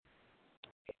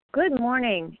Good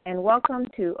morning and welcome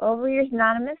to Overeaters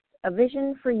Anonymous, a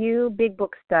Vision for You Big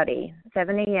Book Study,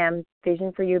 7 a.m.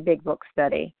 Vision for You Big Book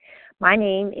Study. My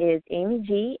name is Amy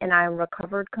G. and I am a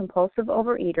recovered compulsive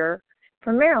overeater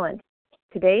from Maryland.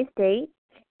 Today's date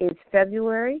is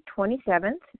February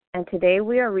 27th, and today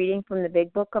we are reading from the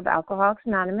Big Book of Alcoholics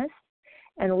Anonymous,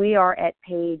 and we are at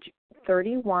page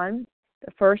 31,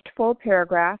 the first full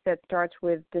paragraph that starts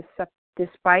with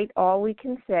despite all we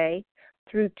can say,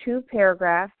 through two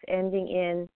paragraphs ending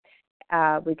in,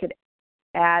 we could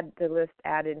add the list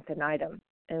ad infinitum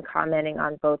and commenting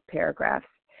on both paragraphs.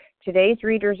 Today's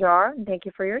readers are, thank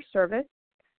you for your service,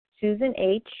 Susan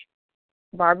H.,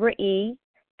 Barbara E.,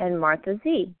 and Martha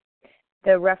Z.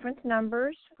 The reference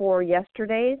numbers for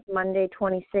yesterday's Monday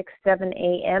 26, 7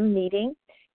 a.m. meeting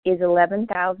is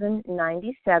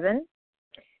 11,097.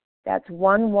 That's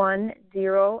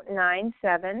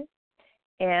 11097.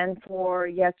 And for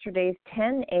yesterday's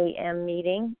 10 a.m.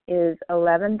 meeting is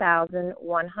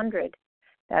 11,100.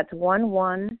 That's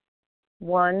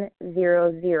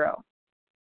 11100.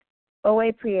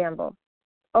 OA Preamble.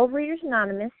 Overeaters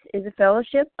Anonymous is a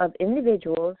fellowship of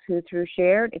individuals who, through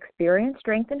shared experience,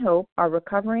 strength, and hope, are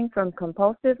recovering from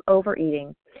compulsive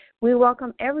overeating. We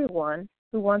welcome everyone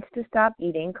who wants to stop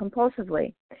eating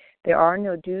compulsively. There are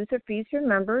no dues or fees for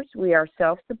members. We are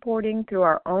self-supporting through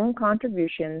our own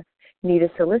contributions,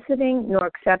 neither soliciting nor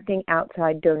accepting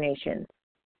outside donations.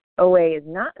 OA is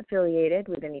not affiliated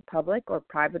with any public or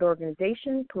private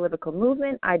organization, political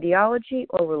movement, ideology,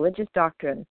 or religious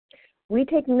doctrine. We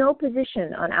take no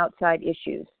position on outside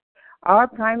issues. Our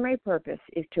primary purpose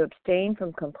is to abstain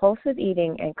from compulsive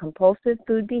eating and compulsive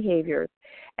food behaviors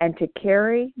and to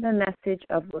carry the message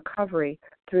of recovery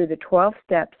through the 12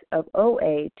 steps of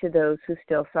OA to those who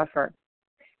still suffer.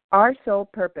 Our sole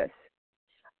purpose.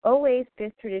 OA's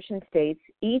fifth tradition states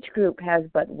each group has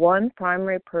but one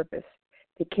primary purpose,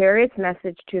 to carry its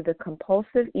message to the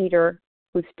compulsive eater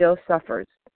who still suffers.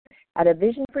 At a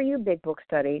Vision for You Big Book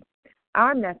Study,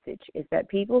 our message is that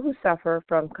people who suffer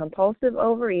from compulsive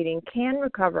overeating can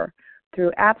recover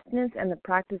through abstinence and the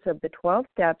practice of the 12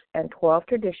 steps and 12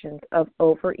 traditions of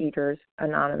Overeaters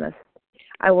Anonymous.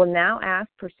 I will now ask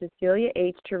for Cecilia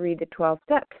H. to read the 12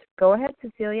 steps. Go ahead,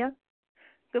 Cecilia.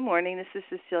 Good morning. This is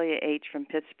Cecilia H. from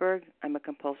Pittsburgh. I'm a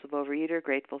compulsive overeater,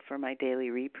 grateful for my daily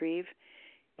reprieve.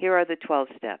 Here are the 12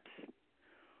 steps.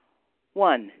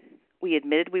 1. We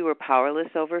admitted we were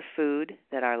powerless over food,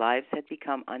 that our lives had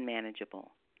become unmanageable.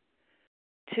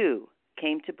 2.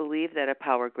 Came to believe that a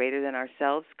power greater than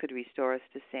ourselves could restore us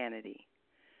to sanity.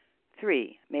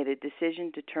 3. Made a decision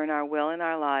to turn our will and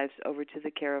our lives over to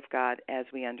the care of God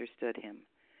as we understood Him.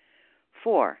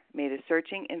 4. Made a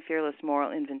searching and fearless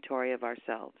moral inventory of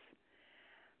ourselves.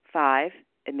 5.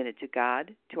 Admitted to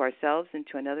God, to ourselves, and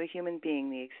to another human being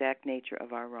the exact nature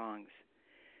of our wrongs.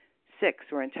 6.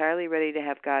 We're entirely ready to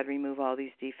have God remove all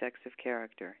these defects of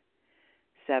character.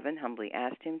 7. Humbly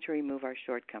asked Him to remove our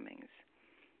shortcomings.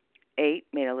 8.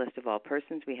 Made a list of all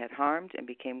persons we had harmed and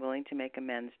became willing to make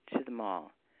amends to them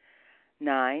all.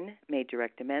 9. Made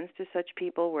direct amends to such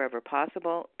people wherever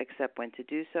possible, except when to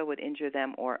do so would injure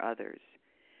them or others.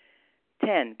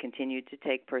 10. Continued to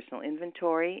take personal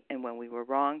inventory, and when we were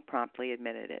wrong, promptly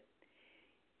admitted it.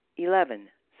 11.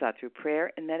 Sought through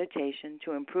prayer and meditation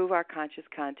to improve our conscious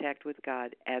contact with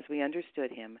God as we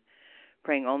understood Him,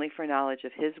 praying only for knowledge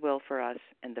of His will for us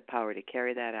and the power to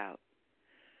carry that out.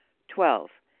 12.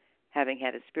 Having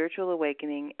had a spiritual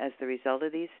awakening as the result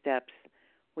of these steps,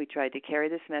 we tried to carry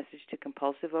this message to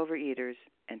compulsive overeaters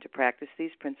and to practice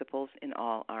these principles in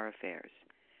all our affairs.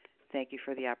 Thank you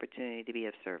for the opportunity to be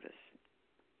of service.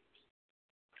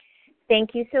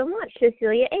 Thank you so much,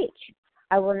 Cecilia H.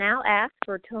 I will now ask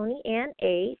for Tony Ann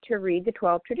A. to read the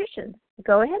 12 traditions.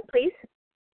 Go ahead, please.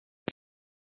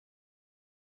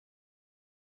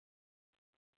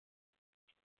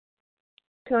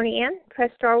 Tony Ann,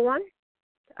 press star 1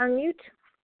 to unmute.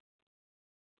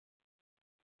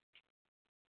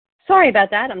 Sorry about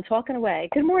that. I'm talking away.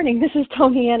 Good morning. This is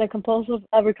Tony Ann,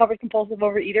 a recovered compulsive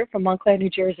overeater from Montclair, New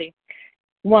Jersey.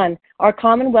 1. Our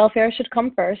common welfare should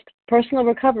come first. Personal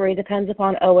recovery depends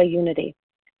upon OA unity.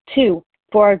 2.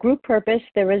 For our group purpose,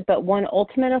 there is but one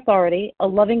ultimate authority, a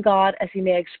loving God, as He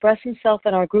may express Himself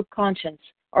in our group conscience.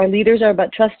 Our leaders are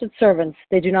but trusted servants.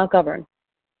 They do not govern.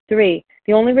 3.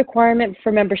 The only requirement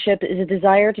for membership is a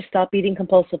desire to stop eating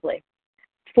compulsively.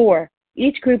 4.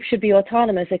 Each group should be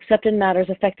autonomous except in matters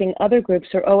affecting other groups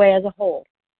or OA as a whole.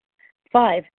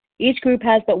 5. Each group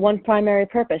has but one primary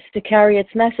purpose, to carry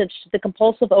its message to the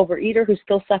compulsive overeater who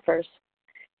still suffers.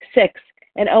 6.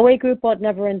 An OA group ought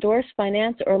never endorse,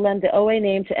 finance, or lend the OA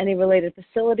name to any related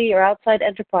facility or outside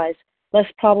enterprise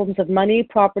lest problems of money,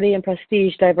 property, and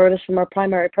prestige divert us from our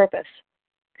primary purpose.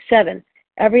 7.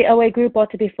 Every OA group ought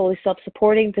to be fully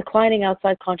self-supporting, declining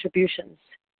outside contributions.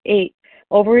 8.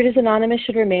 Overeaters Anonymous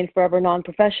should remain forever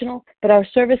non-professional, but our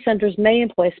service centers may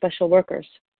employ special workers.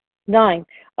 9.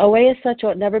 OA as such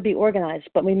ought never be organized,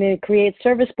 but we may create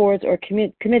service boards or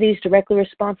committees directly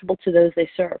responsible to those they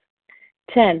serve.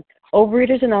 10.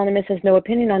 Overeaters Anonymous has no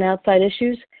opinion on outside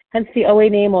issues, hence the OA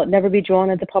name ought never be drawn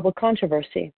into public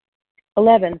controversy.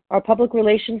 11. Our public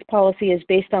relations policy is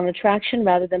based on attraction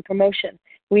rather than promotion.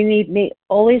 We need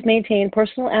always maintain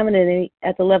personal anonymity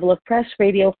at the level of press,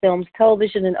 radio, films,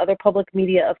 television, and other public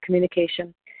media of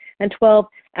communication. And 12.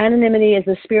 Anonymity is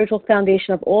the spiritual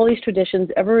foundation of all these traditions,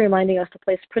 ever reminding us to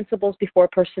place principles before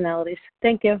personalities.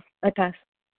 Thank you. I pass.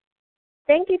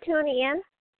 Thank you, Tony Ann.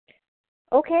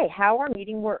 Okay, how our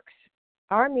meeting works.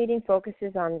 Our meeting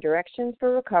focuses on directions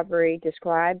for recovery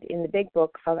described in the Big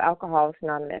Book of Alcoholics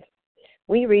Anonymous.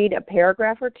 We read a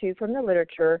paragraph or two from the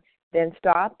literature, then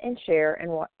stop and share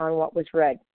on what was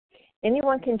read.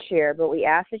 Anyone can share, but we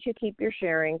ask that you keep your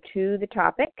sharing to the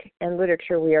topic and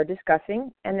literature we are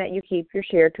discussing, and that you keep your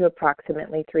share to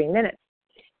approximately 3 minutes.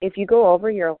 If you go over,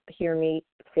 you'll hear me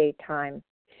say time.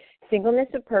 Singleness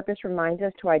of purpose reminds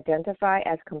us to identify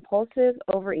as compulsive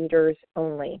overeaters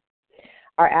only.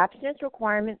 Our abstinence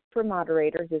requirement for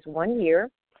moderators is 1 year,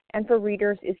 and for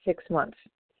readers is 6 months.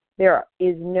 There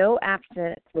is no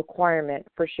abstinence requirement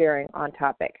for sharing on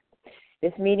topic.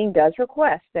 This meeting does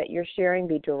request that your sharing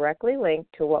be directly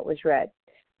linked to what was read.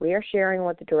 We are sharing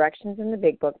what the directions in the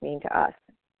Big Book mean to us.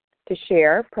 To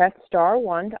share, press star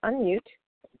 1 to unmute.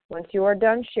 Once you are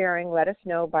done sharing, let us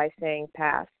know by saying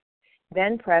pass.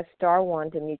 Then press star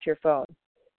 1 to mute your phone.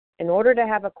 In order to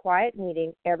have a quiet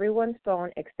meeting, everyone's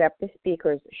phone except the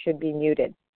speaker's should be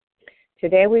muted.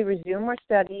 Today we resume our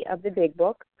study of the Big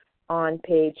Book on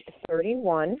page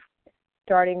 31,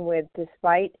 starting with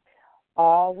Despite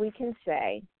All We Can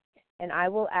Say, and I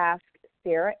will ask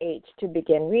Sarah H. to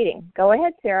begin reading. Go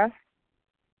ahead, Sarah.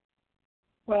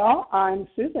 Well, I'm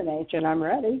Susan H., and I'm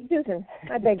ready. Susan,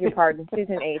 I beg your pardon.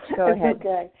 Susan H., go ahead. It's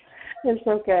okay. It's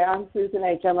okay. I'm Susan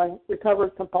H. I'm a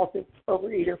recovered compulsive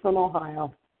overeater from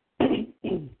Ohio.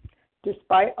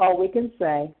 Despite all we can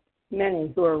say,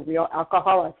 many who are real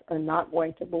alcoholics are not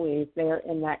going to believe they are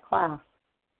in that class.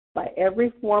 By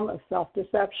every form of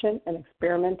self-deception and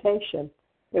experimentation,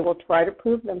 they will try to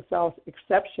prove themselves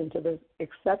exceptions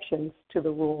to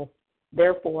the rule,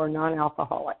 therefore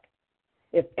non-alcoholic.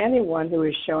 If anyone who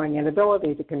is showing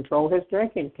inability to control his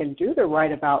drinking can do the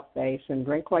right about face and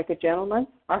drink like a gentleman,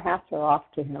 our hats are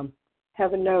off to him.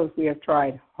 Heaven knows we have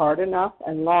tried hard enough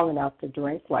and long enough to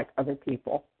drink like other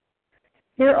people.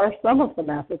 Here are some of the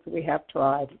methods we have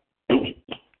tried.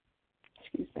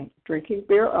 Drinking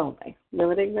beer only,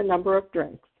 limiting the number of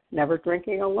drinks, never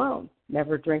drinking alone,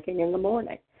 never drinking in the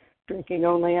morning, drinking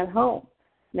only at home,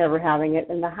 never having it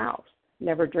in the house,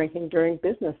 never drinking during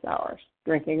business hours,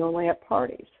 drinking only at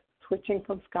parties, switching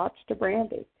from scotch to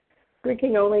brandy,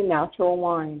 drinking only natural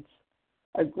wines,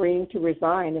 agreeing to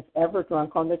resign if ever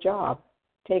drunk on the job,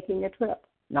 taking a trip,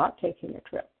 not taking a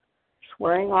trip,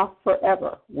 swearing off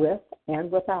forever with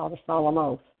and without a solemn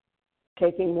oath,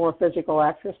 taking more physical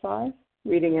exercise,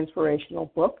 reading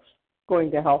inspirational books, going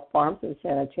to health farms and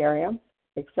sanitariums,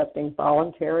 accepting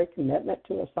voluntary commitment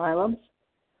to asylums.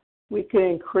 We could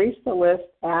increase the list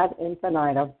ad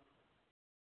infinitum.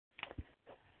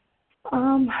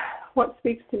 What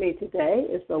speaks to me today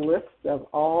is the list of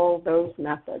all those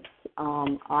methods.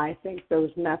 I think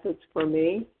those methods for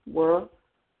me were,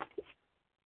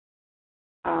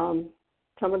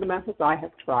 some of the methods I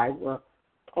have tried were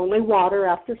only water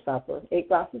after supper, 8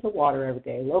 glasses of water every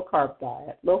day, low-carb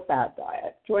diet, low-fat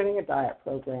diet, joining a diet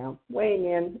program, weighing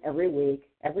in every week,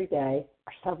 every day,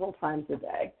 or several times a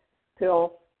day,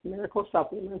 pills, miracle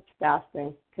supplements,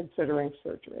 fasting, considering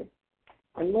surgery,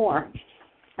 and more.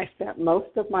 I spent most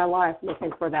of my life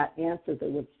looking for that answer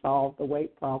that would solve the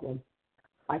weight problem.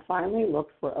 I finally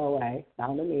looked for OA,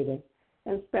 found a meeting,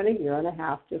 and spent a year and a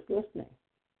half just listening,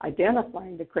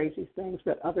 identifying the crazy things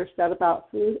that others said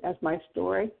about food as my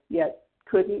story, yet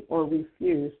couldn't or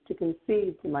refused to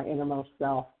concede to my innermost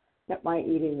self that my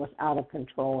eating was out of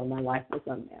control and my life was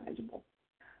unmanageable.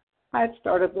 I had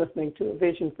started listening to A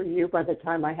Vision for You by the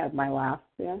time I had my last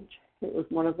binge. It was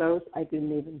one of those I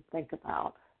didn't even think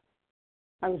about.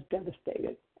 I was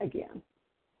devastated again.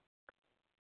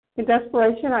 In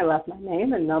desperation, I left my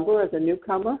name and number as a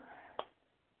newcomer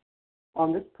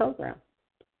on this program.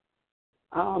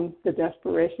 The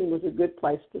desperation was a good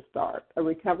place to start. A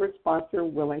recovered sponsor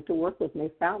willing to work with me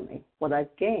found me. What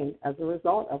I've gained as a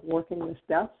result of working the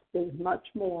steps is much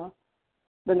more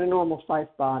than a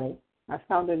normal-sized body. I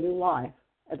found a new life,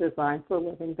 a design for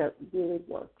living that really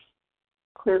works.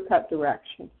 Clear-cut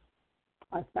direction.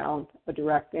 I found a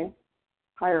directing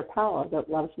higher power that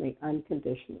loves me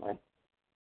unconditionally.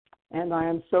 And I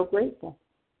am so grateful.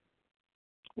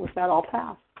 With that, I'll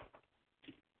pass.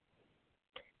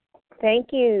 Thank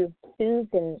you,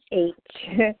 Susan H.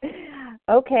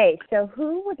 Okay, so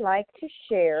who would like to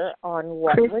share on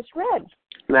what was read?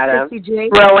 Madam. Chrissy G.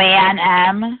 Roanne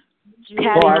M.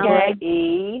 Barbara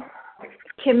E.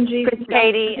 Kim G.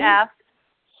 Katie F.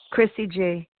 Chrissy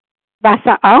G.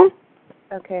 Vasa O.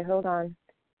 Okay, hold on.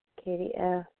 Katie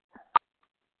F.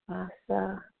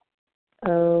 Vasa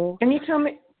O. Can you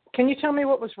tell me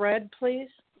what was read, please?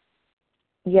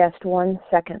 Yes, 1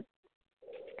 second.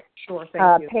 Sure,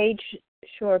 thank you.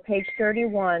 Page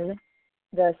 31,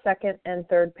 the second and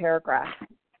third paragraph.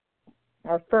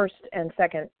 Or first and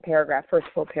second paragraph, first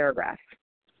full paragraph.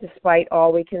 Despite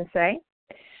all we can say.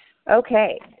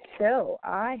 Okay, so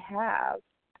I have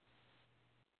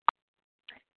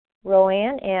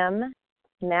Roanne M.,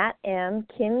 Matt M.,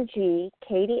 Kim G.,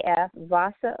 Katie F.,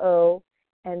 Vasa O.,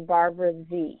 and Barbara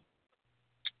Z.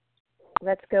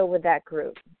 Let's go with that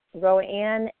group.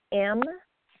 Roanne M.,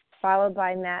 followed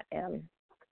by Matt M.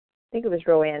 I think it was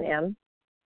Roanne M.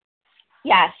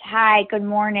 Yes. Hi, good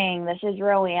morning. This is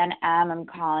Roanne M. I'm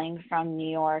calling from New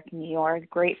York,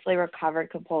 gratefully recovered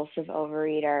compulsive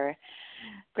overeater.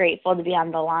 Grateful to be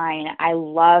on the line. I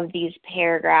love these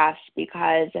paragraphs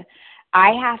because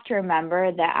I have to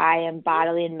remember that I am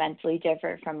bodily and mentally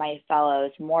different from my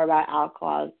fellows. More about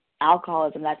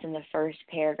alcoholism, that's in the first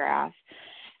paragraph.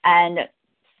 And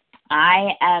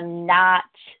I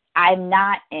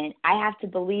have to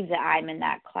believe that I'm in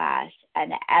that class.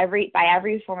 And by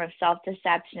every form of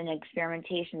self-deception and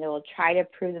experimentation, they will try to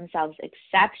prove themselves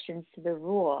exceptions to the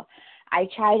rule. I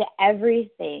tried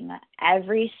everything,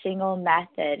 every single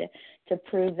method to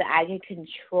prove that I could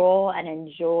control and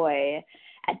enjoy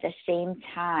at the same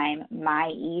time my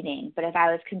eating. But if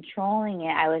I was controlling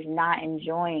it, I was not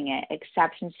enjoying it.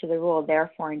 Exceptions to the rule,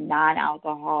 therefore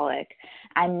non-alcoholic.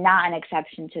 I'm not an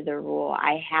exception to the rule.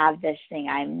 I have this thing.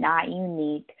 I'm not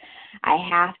unique. I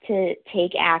have to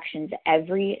take actions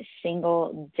every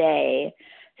single day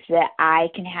so that I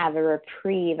can have a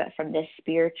reprieve from this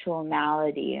spiritual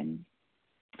malady.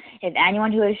 If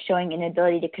anyone who is showing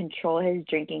inability to control his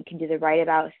drinking can do the right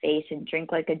about face and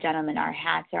drink like a gentleman, our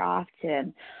hats are off to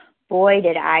him. Boy,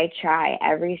 did I try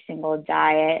every single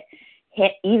diet,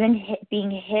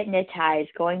 being hypnotized,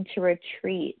 going to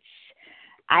retreats.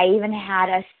 I even had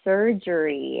a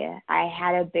surgery. I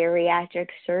had a bariatric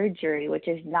surgery, which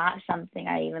is not something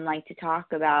I even like to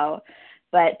talk about.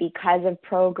 But because of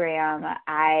program,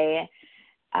 I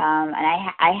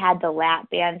had the lap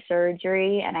band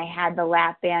surgery, and I had the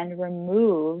lap band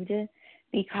removed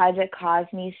because it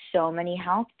caused me so many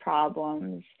health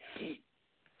problems.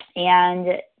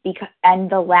 And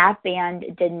the lap band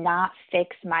did not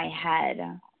fix my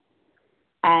head.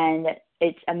 And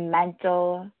it's a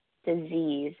mental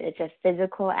disease. It's a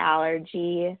physical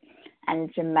allergy, and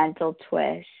it's a mental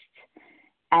twist.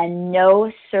 And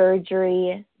no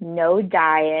surgery, no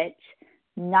diet,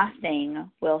 nothing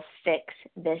will fix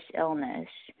this illness.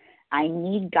 I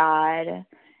need God.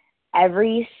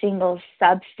 Every single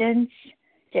substance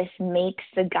just makes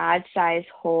the God-sized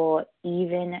hole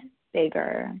even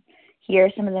bigger. Here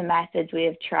are some of the methods we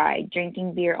have tried.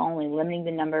 Drinking beer only, limiting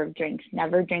the number of drinks,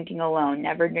 never drinking alone,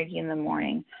 never drinking in the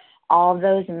morning. All of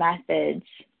those methods,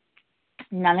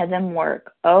 none of them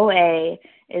work. OA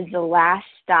is the last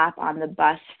stop on the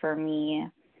bus for me.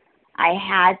 I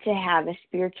had to have a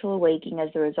spiritual awakening as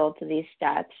a result of these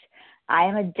steps. I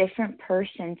am a different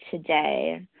person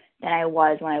today than I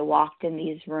was when I walked in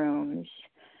these rooms.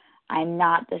 I'm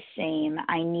not the same.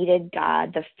 I needed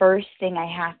God. The first thing I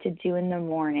have to do in the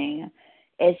morning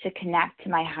is to connect to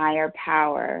my higher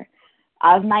power.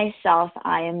 Of myself,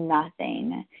 I am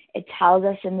nothing. It tells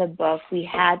us in the book we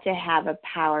had to have a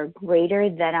power greater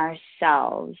than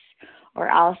ourselves, or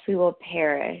else we will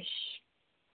perish.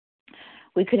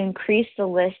 We could increase the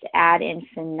list ad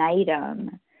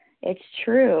infinitum. It's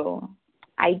true.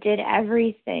 I did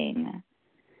everything.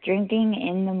 Drinking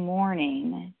in the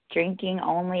morning, drinking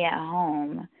only at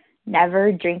home,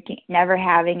 never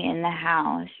having in the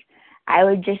house. I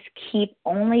would just keep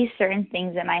only certain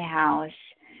things at my house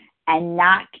and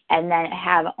then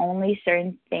have only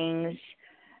certain things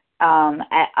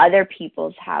at other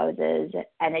people's houses,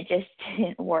 and it just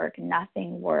didn't work.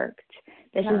 Nothing worked.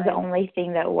 This is the only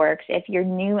thing that works. If you're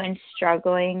new and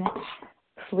struggling,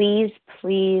 please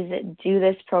do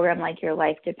this program like your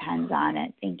life depends on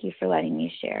it. Thank you for letting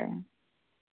me share.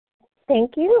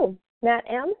 Thank you. Matt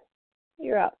M.,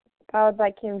 you're up, followed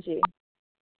by Kim G.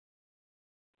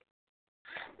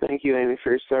 Thank you, Amy,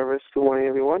 for your service. Good morning,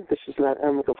 everyone. This is Matt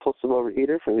M., a compulsive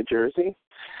overeater from New Jersey.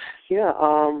 Yeah,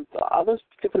 all those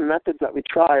different methods that we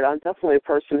tried, I'm definitely a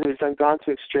person who's gone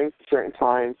to extremes at certain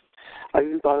times. I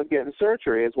even thought of getting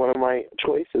surgery as one of my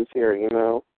choices here, you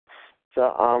know. So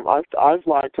I've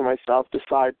lied to myself,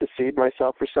 deceived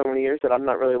myself for so many years that I'm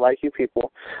not really like you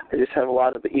people. I just have a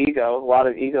lot of ego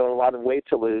and a lot of weight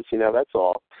to lose, you know, that's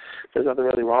all. There's nothing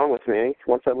really wrong with me.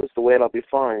 Once I lose the weight, I'll be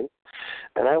fine.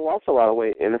 And I lost a lot of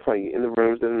weight in the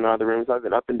rooms and in other rooms. I've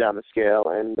been up and down the scale,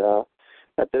 and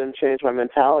that didn't change my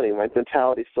mentality. My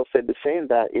mentality still stayed the same,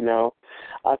 that, you know,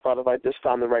 I thought if I just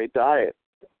found the right diet,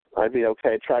 I'd be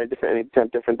okay. Try any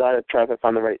different diet. Try if I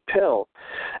found the right pill,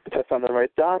 if I found the right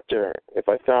doctor, if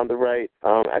I found the right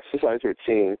exercise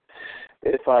routine,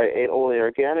 if I ate only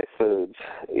organic foods,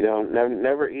 you know,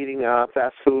 never eating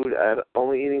fast food,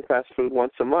 only eating fast food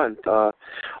once a month,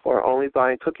 or only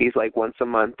buying cookies like once a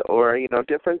month, or, you know,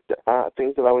 different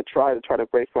things that I would try to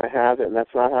break my habit, and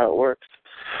that's not how it works.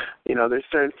 You know, there's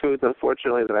certain foods,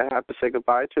 unfortunately, that I have to say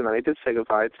goodbye to, and I did say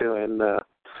goodbye to, and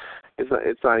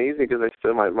it's not easy because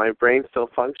my brain still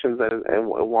functions and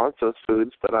wants those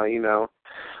foods, but you know,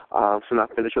 so I'm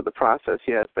not finished with the process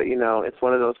yet. But you know, it's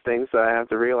one of those things that I have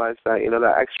to realize that, you know,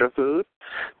 that extra food,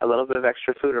 a little bit of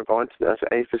extra food, or going to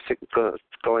any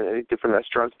different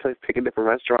restaurants, picking different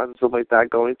restaurants and stuff like that,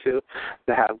 going to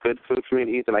have good food for me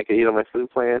to eat that I can eat on my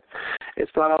food plan.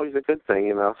 It's not always a good thing,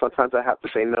 you know. Sometimes I have to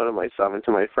say no to myself and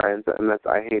to my friends, and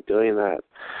I hate doing that.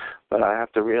 But I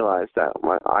have to realize that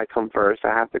I come first. I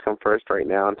have to come first right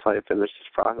now until I finish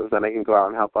this process. Then I can go out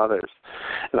and help others.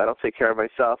 If I don't take care of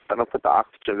myself, if I don't put the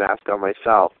oxygen mask on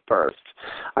myself first,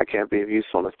 I can't be of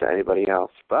usefulness to anybody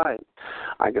else. But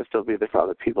I can still be there for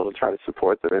other people to try to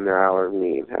support them in their hour of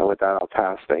need. And with that, I'll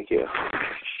pass. Thank you.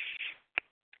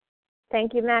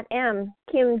 Thank you, Matt M.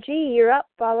 Kim G., you're up,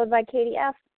 followed by Katie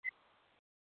F.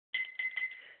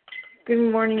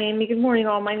 Good morning, Amy. Good morning,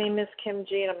 all. My name is Kim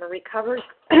G., and I'm a recovered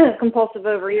compulsive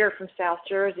overeater from South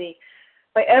Jersey.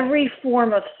 By every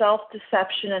form of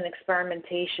self-deception and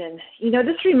experimentation, you know,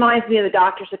 this reminds me of the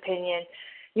doctor's opinion.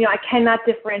 You know, I cannot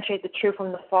differentiate the true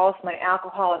from the false. My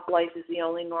alcoholic life is the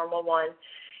only normal one.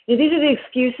 You know, these are the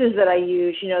excuses that I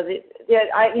use. You know,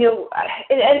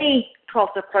 in any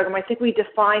compulsive program, I think we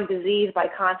define disease by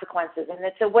consequences, and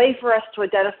it's a way for us to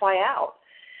identify out.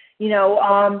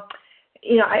 I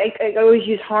always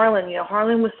use Harlan. You know,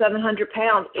 Harlan was 700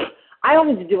 pounds. I don't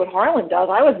need to do what Harlan does.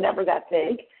 I was never that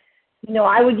big. You know,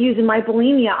 I would use in my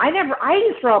bulimia. I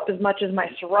didn't throw up as much as my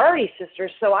sorority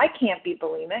sisters, so I can't be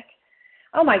bulimic.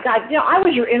 Oh my God, you know, I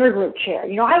was your intergroup chair.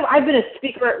 You know, I've been a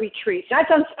speaker at retreats. I've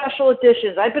done special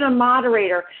editions. I've been a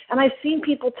moderator, and I've seen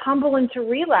people tumble into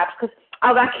relapse because,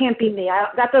 oh, that can't be me.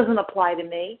 That doesn't apply to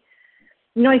me.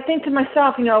 You know, I think to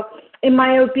myself, you know, in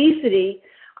my obesity,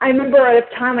 I remember at a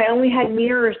time I only had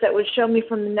mirrors that would show me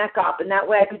from the neck up, and that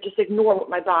way I could just ignore what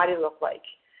my body looked like.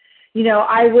 You know,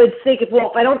 I would think,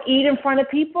 well, if I don't eat in front of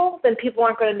people, then people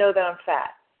aren't going to know that I'm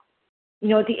fat. You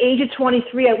know, at the age of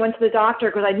 23, I went to the doctor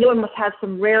because I knew I must have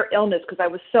some rare illness because I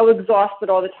was so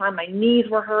exhausted all the time. My knees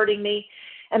were hurting me.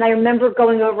 And I remember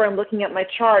going over and looking at my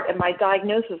chart, and my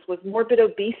diagnosis was morbid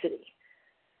obesity.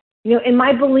 You know, in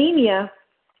my bulimia,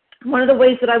 one of the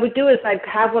ways that I would do is I'd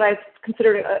have what I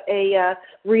considered a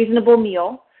reasonable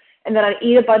meal, and then I'd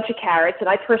eat a bunch of carrots, and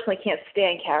I personally can't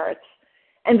stand carrots.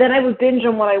 And then I would binge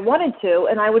on what I wanted to,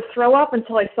 and I would throw up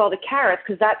until I saw the carrots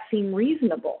because that seemed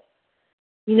reasonable.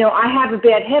 You know, I have a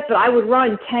bad hip, but I would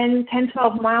run 10,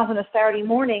 12 miles on a Saturday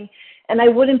morning, and I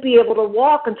wouldn't be able to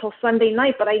walk until Sunday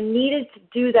night, but I needed to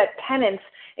do that penance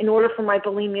in order for my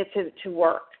bulimia to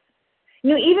work.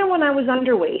 You know, even when I was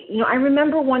underweight, you know, I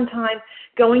remember one time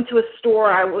going to a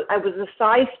store, I was a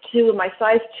size 2, and my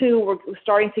size 2 were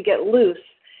starting to get loose.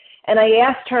 And I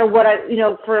asked her what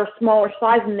for a smaller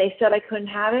size, and they said I couldn't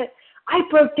have it. I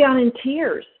broke down in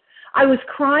tears. I was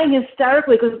crying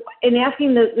hysterically and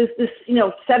asking this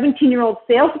 17-year-old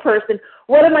salesperson,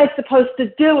 what am I supposed to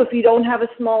do if you don't have a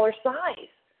smaller size?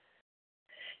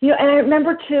 You know, and I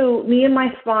remember too, me and my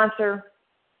sponsor,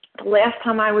 the last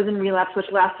time I was in relapse,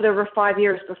 which lasted over 5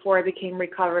 years before I became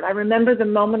recovered, I remember the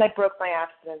moment I broke my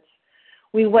abstinence.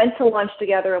 We went to lunch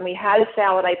together and we had a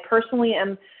salad. I personally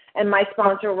and my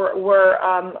sponsor were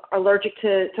allergic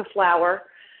to flour.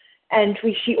 And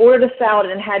she ordered a salad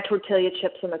and had tortilla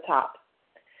chips on the top.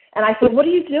 And I said, what are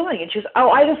you doing? And she goes,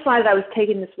 I decided I was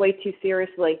taking this way too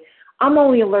seriously. I'm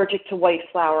only allergic to white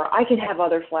flour. I can have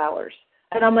other flours.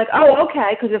 And I'm like, oh,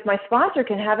 okay, because if my sponsor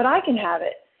can have it, I can have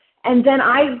it. And then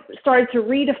I started to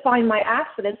redefine my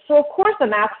abstinence. So, of course,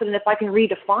 I'm abstinent if I can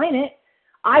redefine it.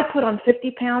 I put on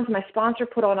 50 pounds. My sponsor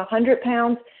put on 100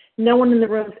 pounds. no one in the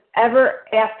room's ever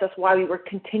asked us why we were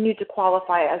continued to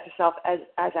qualify as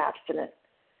abstinent.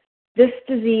 This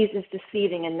disease is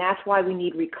deceiving, and that's why we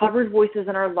need recovered voices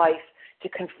in our life to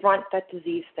confront that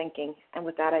disease thinking. And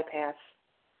with that, I pass.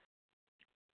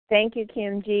 Thank you,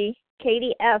 Kim G.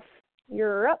 Katie F.,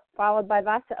 you're up, followed by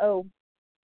Vasa O.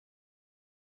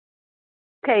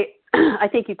 Okay, I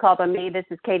think you called on me. This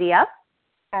is Katie F.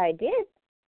 I did.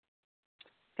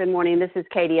 Good morning. This is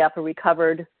Katie F., a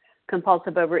recovered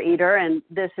compulsive overeater, and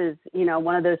this is,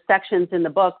 one of those sections in the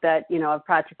book that, I've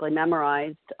practically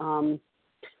memorized.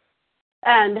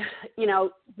 And,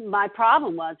 my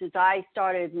problem was, as I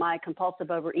started my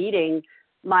compulsive overeating,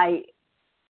 my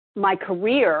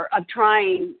career of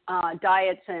trying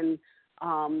diets and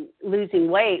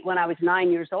losing weight when I was 9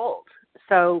 years old.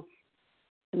 So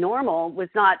normal was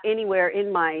not anywhere in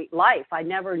my life. I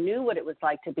never knew what it was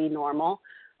like to be normal.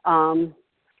 And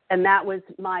that was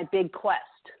my big quest,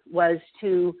 was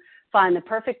to find the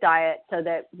perfect diet so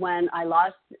that when I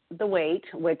lost the weight,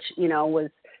 which, was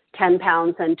 10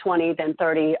 pounds, then 20, then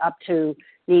 30, up to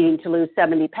needing to lose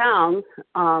 70 pounds,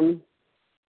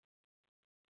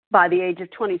 by the age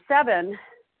of 27,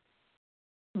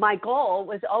 my goal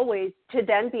was always to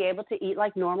then be able to eat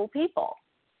like normal people.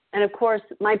 And of course,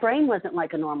 my brain wasn't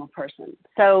like a normal person.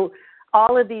 So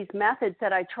all of these methods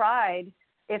that I tried,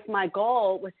 if my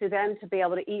goal was to then to be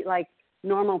able to eat like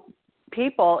normal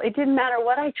people, it didn't matter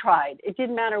what I tried. It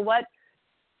didn't matter what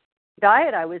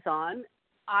diet I was on.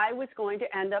 I was going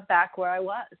to end up back where I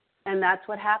was. And that's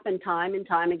what happened time and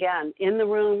time again, in the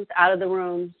rooms, out of the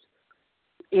rooms,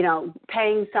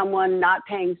 paying someone, not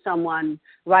paying someone,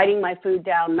 writing my food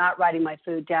down, not writing my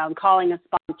food down, calling a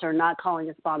sponsor, not calling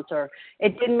a sponsor.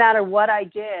 It didn't matter what I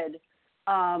did.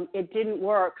 It didn't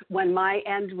work when my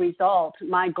end result,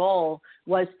 my goal,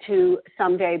 was to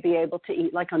someday be able to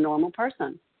eat like a normal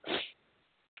person.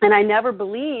 And I never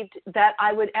believed that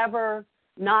I would ever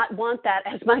not want that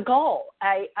as my goal.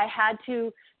 I had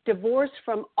to divorce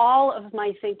from all of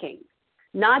my thinking,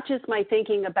 not just my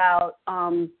thinking about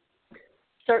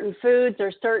certain foods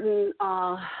or certain,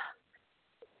 I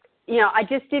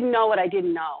just didn't know what I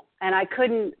didn't know. And I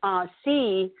couldn't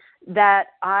see that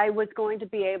I was going to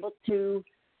be able to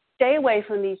stay away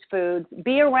from these foods,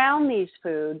 be around these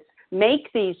foods,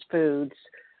 make these foods,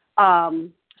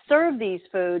 serve these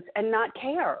foods, and not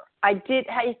care. I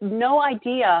had no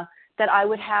idea that I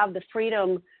would have the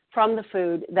freedom from the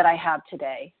food that I have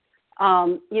today.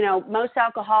 Most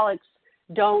alcoholics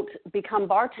don't become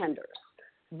bartenders.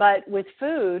 But with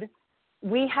food,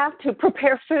 we have to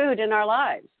prepare food in our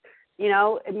lives.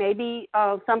 Maybe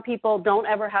some people don't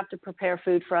ever have to prepare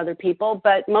food for other people,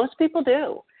 but most people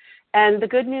do. And the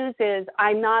good news is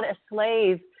I'm not a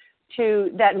slave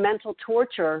to that mental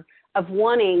torture of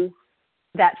wanting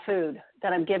that food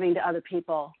that I'm giving to other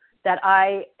people, that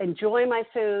I enjoy my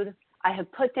food. I have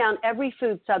put down every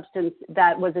food substance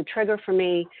that was a trigger for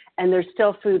me, and there's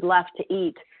still food left to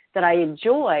eat that I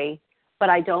enjoy, but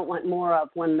I don't want more of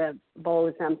when the bowl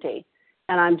is empty.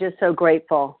 And I'm just so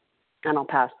grateful. And I'll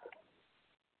pass.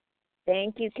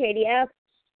 Thank you, Katie F.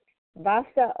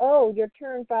 Vasa O., your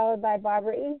turn, followed by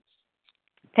Barbara E.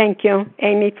 Thank you,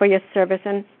 Amy, for your service,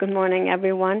 and good morning,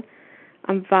 everyone.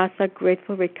 I'm Vasa,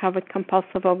 grateful, recovered,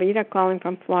 compulsive overeater, calling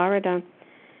from Florida.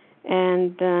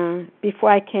 And before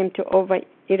I came to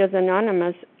Overeaters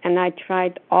Anonymous, and I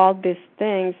tried all these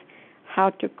things,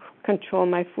 how to control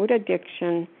my food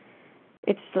addiction,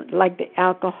 it's like the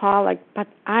alcoholic, but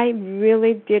I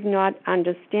really did not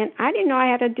understand. I didn't know I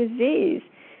had a disease.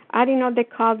 I didn't know they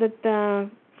called it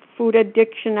food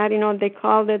addiction. I didn't know they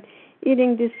called it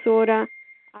eating disorder.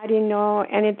 I didn't know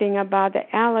anything about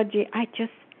the allergy. I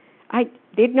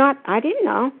didn't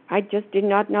know. I just did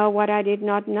not know what I did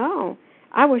not know.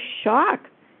 I was shocked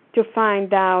to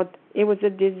find out it was a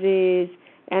disease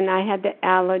and I had the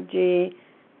allergy.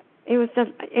 It was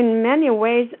just, in many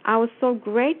ways, I was so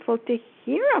grateful to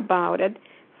hear about it.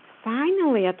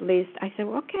 Finally, at least, I said,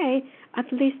 okay,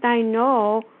 at least I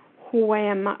know who I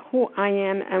am,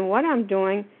 and what I'm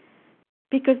doing,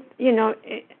 because,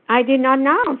 I did not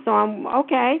know. So I'm,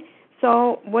 okay,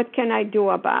 so what can I do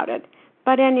about it?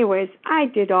 But anyways, I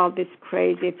did all these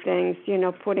crazy things,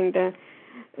 putting the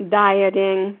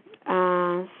dieting,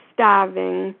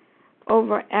 starving,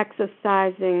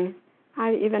 over-exercising.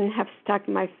 I even have stuck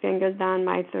my fingers down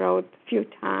my throat a few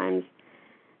times.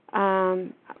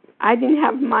 I didn't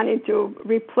have money to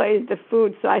replace the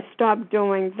food, so I stopped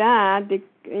doing that,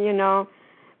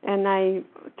 and I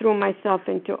threw myself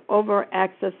into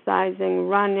over-exercising,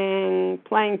 running,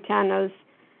 playing tennis,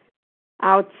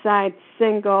 outside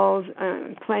singles,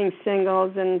 playing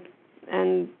singles,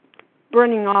 and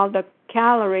burning all the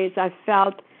calories I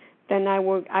felt then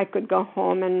I could go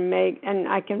home and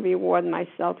I can reward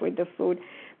myself with the food.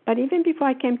 But even before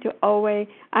I came to OA,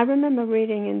 I remember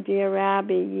reading in Dear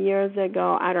Abby years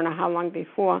ago, I don't know how long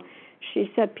before,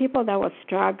 she said people that were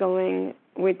struggling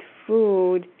with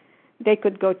food, they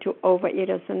could go to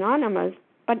Overeaters Anonymous.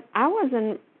 But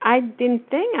I didn't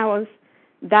think I was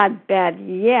that bad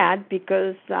yet,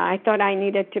 because I thought I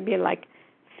needed to be like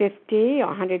 50 or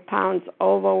 100 pounds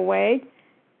overweight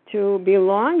to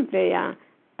belong there.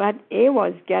 But it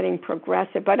was getting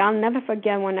progressive. But I'll never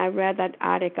forget when I read that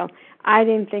article, I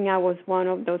didn't think I was one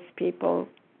of those people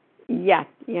yet,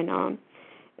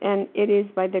 And it is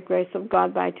by the grace of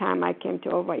God by the time I came to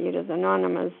Overeaters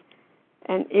Anonymous.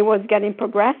 And it was getting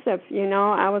progressive,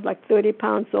 I was like 30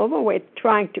 pounds overweight,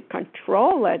 trying to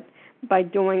control it by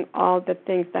doing all the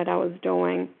things that I was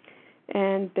doing.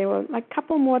 And there were like a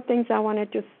couple more things I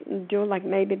wanted to do, like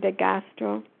maybe the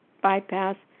gastro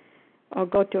bypass, or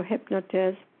go to a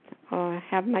hypnotist, or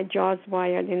have my jaws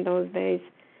wired in those days.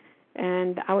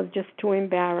 And I was just too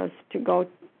embarrassed to go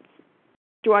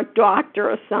to a doctor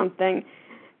or something.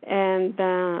 And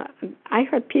I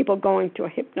heard people going to a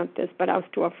hypnotist, but I was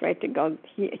too afraid to go.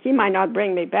 He might not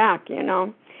bring me back,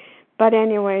 But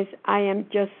anyways, I am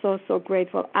just so, so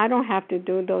grateful. I don't have to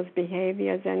do those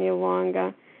behaviors any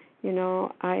longer.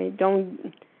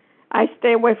 I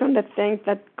stay away from the things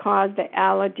that cause the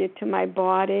allergy to my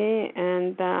body,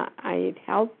 and I eat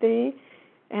healthy.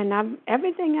 And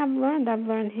everything I've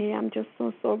learned here. I'm just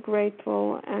so, so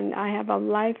grateful. And I have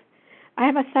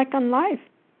a second life,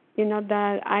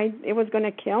 that it was going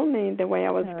to kill me the way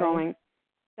I was going.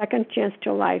 Second chance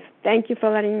to life. Thank you for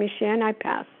letting me share, and I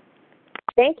pass.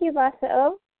 Thank you, Vasa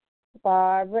O.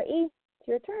 Barbara E., it's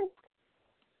your turn.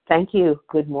 Thank you.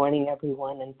 Good morning,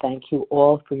 everyone, and thank you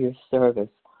all for your service.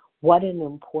 What an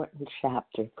important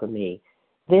chapter for me.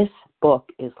 This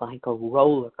book is like a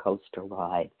roller coaster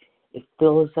ride. It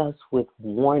fills us with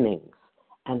warnings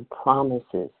and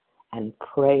promises and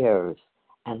prayers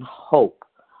and hope.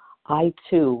 I,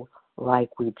 too, like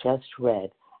we just read,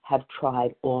 have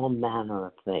tried all manner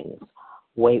of things.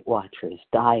 Weight Watchers,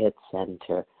 Diet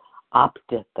Center,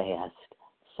 OptiFast,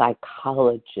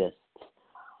 psychologists,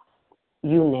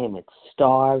 you name it,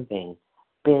 starving,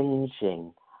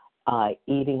 binging,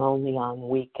 eating only on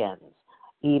weekends,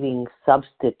 eating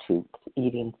substitutes,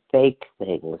 eating fake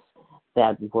things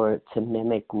that were to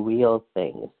mimic real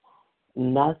things.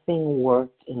 Nothing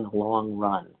worked in the long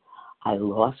run. I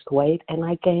lost weight and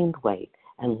I gained weight,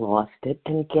 and lost it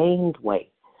and gained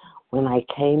weight. When I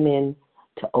came in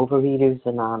to Overeaters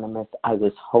Anonymous, I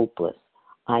was hopeless.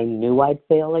 I knew I'd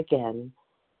fail again.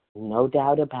 No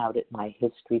doubt about it, my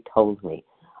history told me.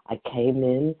 I came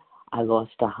in, I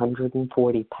lost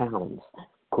 140 pounds.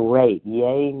 Great,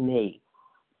 yay me.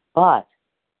 But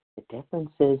the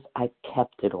difference is I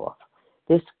kept it off.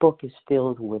 This book is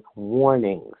filled with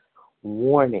warnings.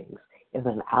 If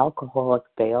an alcoholic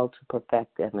failed to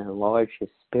perfect and enlarge his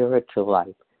spiritual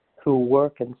life through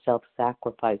work and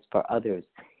self-sacrifice for others,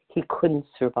 he couldn't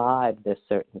survive the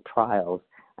certain trials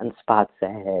and spots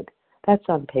ahead. That's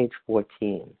on page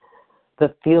 14.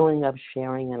 The feeling of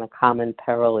sharing in a common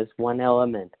peril is one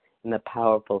element in the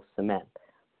powerful cement,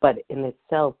 but in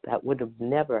itself that would have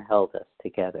never held us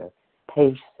together.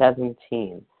 Page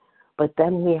 17. But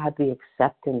then we have the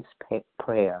acceptance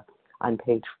prayer on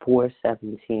page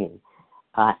 417,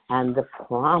 and the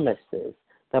promises.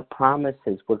 The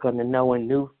promises, we're going to know a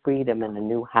new freedom and a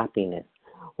new happiness.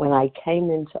 When I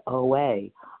came into OA,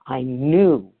 I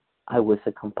knew I was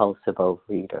a compulsive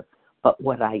overeater, but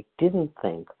what I didn't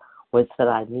think was that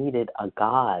I needed a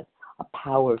God, a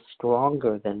power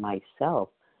stronger than myself,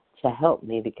 to help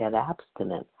me to get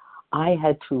abstinent. I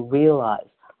had to realize,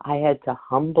 I had to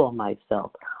humble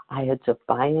myself. I had to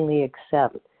finally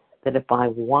accept that if I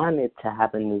wanted to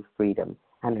have a new freedom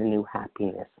and a new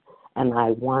happiness, and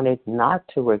I wanted not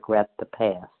to regret the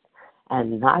past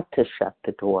and not to shut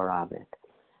the door on it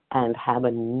and have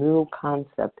a new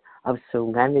concept of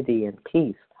serenity and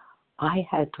peace, I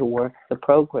had to work the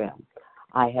program.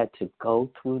 I had to go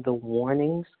through the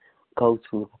warnings, go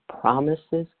through the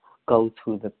promises, go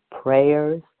through the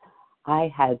prayers.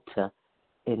 I had to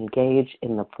engage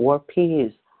in the 4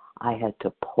 Ps. I had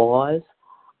to pause.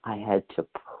 I had to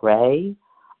pray.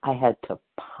 I had to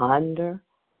ponder.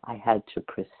 I had to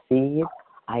proceed.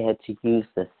 I had to use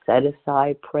the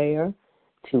set-aside prayer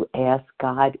to ask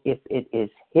God if it is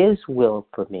His will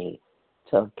for me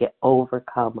to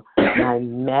overcome my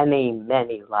many,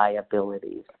 many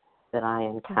liabilities that I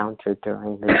encountered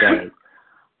during the day.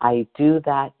 I do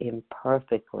that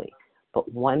imperfectly,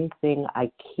 but one thing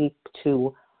I keep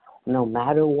to, no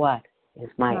matter what, is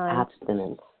my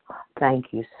abstinence. Thank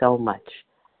you so much.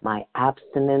 My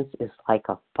abstinence is like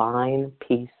a fine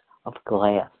piece of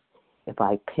glass. If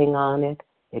I ping on it,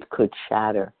 it could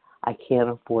shatter. I can't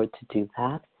afford to do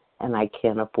that, and I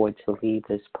can't afford to leave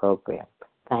this program.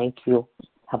 Thank you.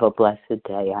 Have a blessed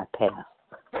day. I pass.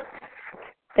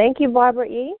 Thank you, Barbara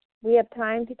E. We have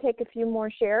time to take a few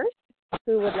more shares.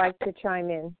 Who would like to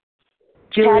chime in?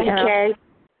 Julie K.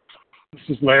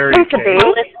 This is Larry Lisa K. B.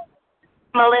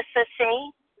 Melissa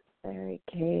C. Larry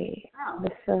K.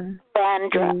 Lisa.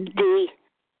 Sandra D.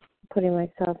 Putting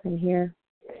myself in here.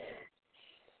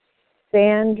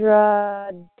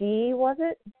 Sandra D, was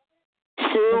it?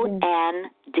 Sue Ann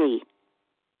D.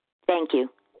 Thank you.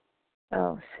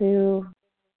 Oh, Sue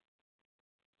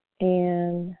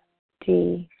Ann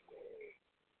D.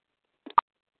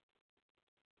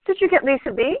 Did you get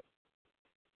Lisa B?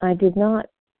 I did not.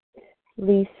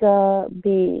 Lisa B.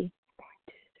 1,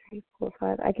 2, 3, 4,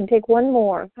 5. I can take one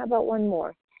more. How about one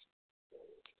more?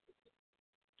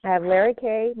 I have Larry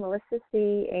K, Melissa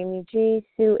C, Amy G,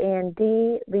 Sue Ann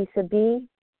D, Lisa B.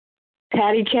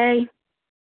 Patty K.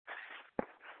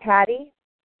 Patty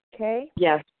K?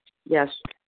 Yes.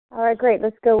 All right, great.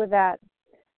 Let's go with that.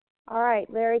 All right,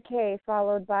 Larry K,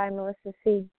 followed by Melissa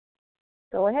C.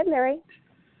 Go ahead, Larry.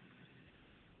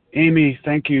 Amy,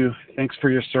 thank you. Thanks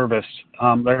for your service.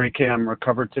 Larry K, I'm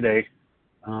recovered today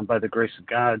by the grace of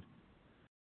God.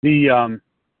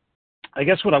 I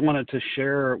guess what I wanted to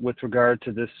share with regard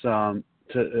to this, to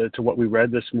what we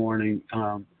read this morning,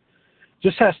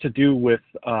 just has to do with,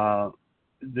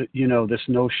 this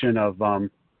notion of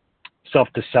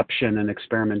self-deception and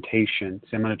experimentation.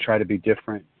 So I'm going to try to be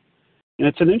different. And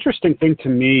it's an interesting thing to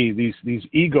me, these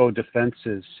ego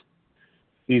defenses,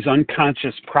 these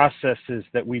unconscious processes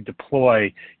that we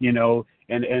deploy,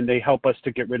 and they help us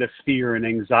to get rid of fear and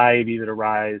anxiety that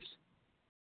arise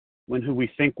when who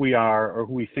we think we are or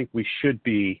who we think we should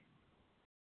be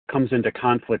comes into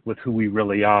conflict with who we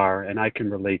really are, and I can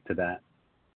relate to that.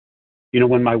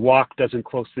 When my walk doesn't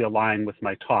closely align with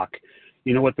my talk,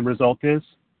 you know what the result is?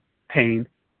 Pain,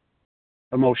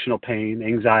 emotional pain,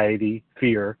 anxiety,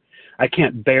 fear. I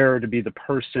can't bear to be the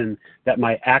person that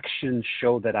my actions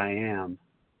show that I am,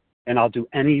 and I'll do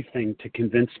anything to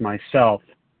convince myself,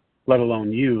 let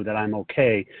alone you, that I'm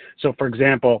okay. So, for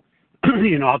example,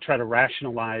 I'll try to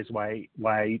rationalize why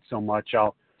I eat so much.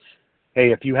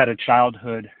 Hey, if you had a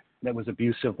childhood that was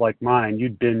abusive like mine,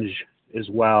 you'd binge as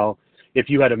well. If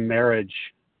you had a marriage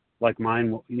like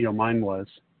mine was,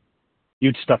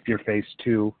 you'd stuff your face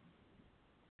too.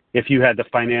 If you had the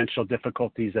financial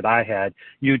difficulties that I had,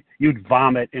 you'd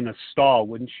vomit in a stall,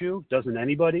 wouldn't you? Doesn't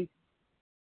anybody?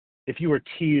 If you were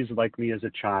teased like me as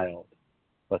a child,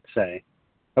 let's say,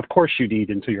 of course you'd eat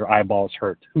until your eyeballs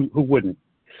hurt. Who wouldn't?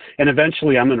 And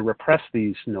eventually I'm going to repress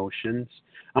these notions.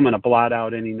 I'm going to blot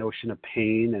out any notion of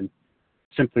pain and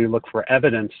simply look for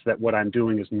evidence that what I'm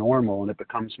doing is normal, and it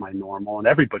becomes my normal, and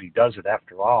everybody does it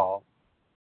after all.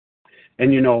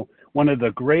 And one of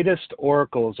the greatest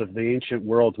oracles of the ancient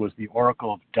world was the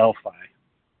Oracle of Delphi.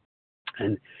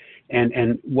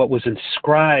 And what was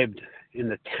inscribed in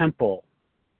the temple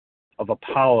of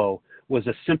Apollo was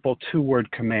a simple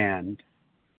 2-word command.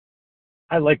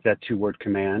 I like that 2-word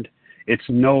command. It's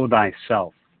know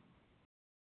thyself.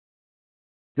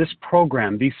 This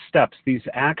program, these steps, these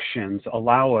actions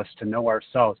allow us to know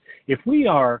ourselves. If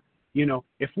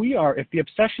the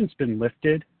obsession's been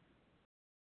lifted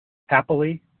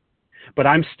happily, but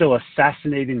I'm still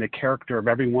assassinating the character of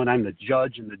everyone, I'm the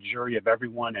judge and the jury of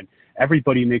everyone, and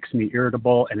everybody makes me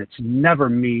irritable, and it's never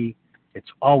me,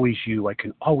 it's always you. I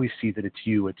can always see that it's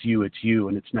you,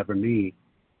 and it's never me.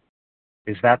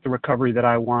 Is that the recovery that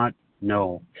I want?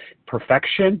 No.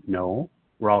 Perfection? No.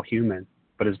 We're all human.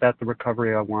 But is that the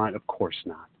recovery I want? Of course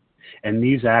not. And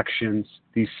these actions,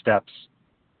 these steps,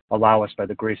 allow us, by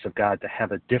the grace of God, to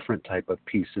have a different type of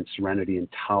peace and serenity and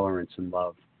tolerance and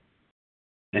love.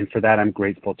 And for that, I'm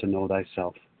grateful to know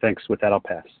thyself. Thanks. With that, I'll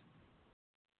pass.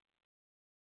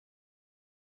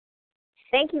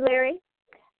 Thank you, Larry.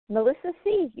 Melissa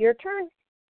C., your turn.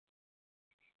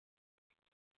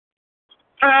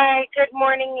 Hi, good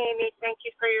morning, Amy. Thank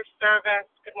you for your service.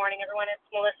 Good morning, everyone. It's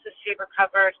Melissa C.,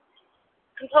 recovered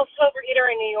compulsive overeater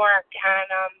in New York. And,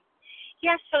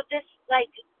 so this,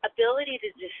 ability to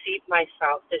deceive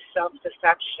myself, this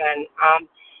self-deception,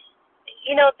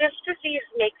 this disease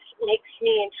makes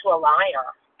me into a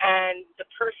liar. And the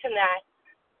person that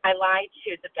I lied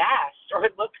to the best, or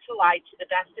look to lie to the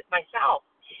best, is myself.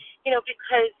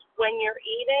 Because when you're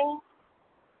eating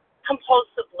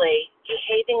compulsively,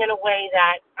 behaving in a way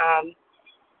that,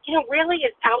 really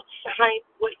is outside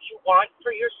what you want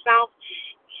for yourself.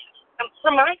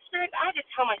 From my experience, I had to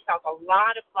tell myself a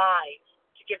lot of lies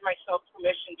to give myself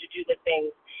permission to do the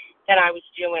things that I was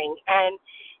doing. And,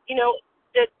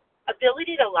 the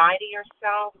ability to lie to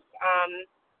yourself,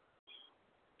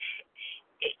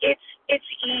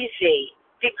 it's easy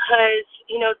because,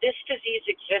 this disease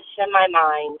exists in my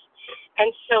mind.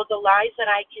 And so the lies that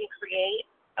I can create,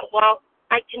 well,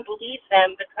 I can believe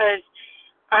them because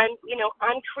I'm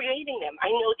creating them. I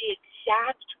know the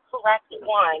exact correct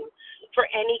one for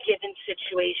any given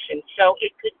situation. So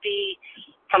it could be,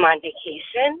 I'm on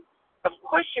vacation. Of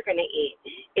course you're going to eat.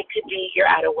 It could be you're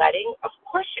at a wedding. Of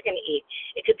course you're going to eat.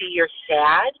 It could be you're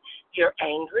sad, you're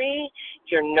angry,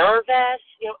 you're nervous.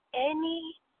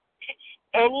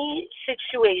 Any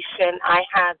situation, I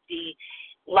have the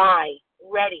lie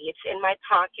ready. It's in my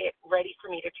pocket, ready for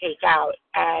me to take out,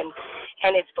 and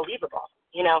it's believable.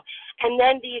 And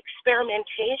then the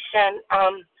experimentation.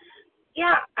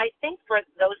 I think for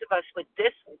those of us with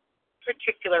this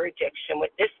particular addiction,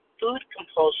 with this food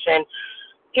compulsion,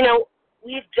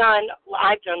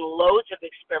 I've done loads of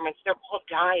experiments. They're called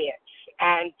diets,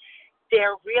 and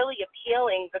they're really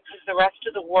appealing because the rest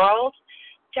of the world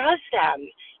does them,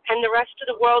 and the rest of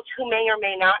the world who may or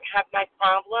may not have my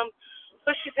problem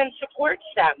pushes and supports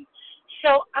them.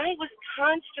 So I was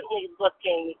constantly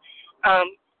looking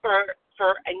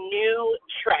for a new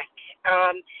trick,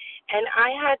 and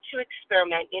I had to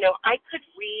experiment. I could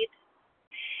read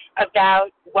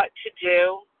about what to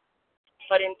do,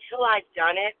 but until I've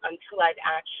done it, until I've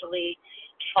actually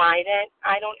tried it,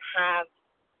 I don't have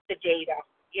the data.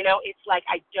 It's like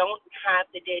I don't have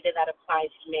the data that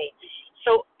applies to me.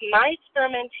 So my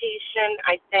experimentation,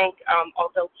 I think,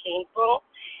 although painful,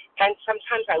 and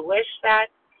sometimes I wish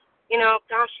that,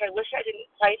 I wish I didn't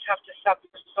quite have to suffer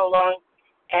so long.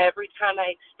 Every time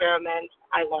I experiment,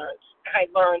 I learned. I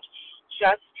learned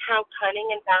just how cunning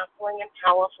and baffling and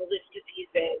powerful this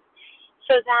disease is.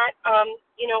 So that,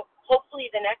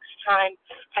 hopefully the next time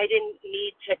I didn't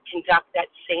need to conduct that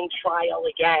same trial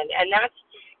again. And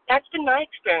that's been my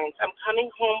experience. I'm coming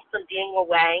home from being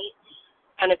away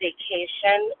on a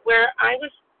vacation where I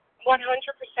was 100%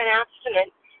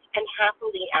 abstinent and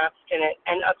happily abstinent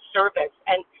and of service.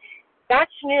 And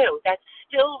that's new. That's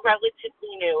still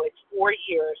relatively new. It's 4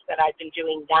 years that I've been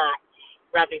doing that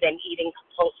rather than eating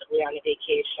compulsively on a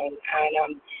vacation.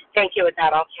 And thank you. With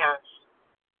that, I'll pass.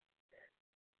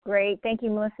 Great. Thank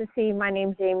you, Melissa C. My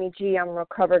name's Amy G. I'm a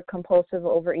recovered compulsive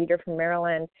overeater from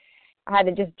Maryland. I had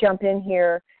to just jump in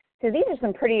here. So these are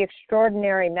some pretty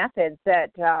extraordinary methods that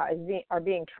are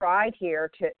being tried here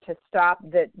to stop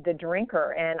the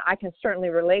drinker, and I can certainly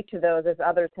relate to those, as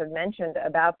others have mentioned,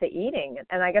 about the eating.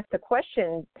 And I guess the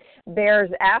question bears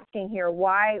asking here,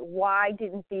 why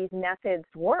didn't these methods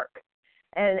work?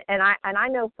 And I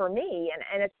know for me,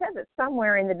 and it says it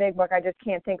somewhere in the big book, I just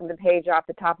can't think of the page off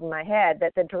the top of my head,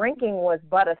 that the drinking was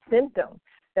but a symptom.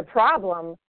 The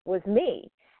problem was me.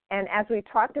 And as we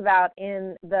talked about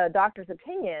in the doctor's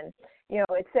opinion,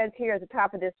 it says here at the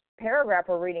top of this paragraph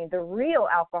we're reading, the real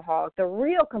alcoholic, the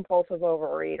real compulsive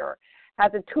overeater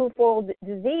has a twofold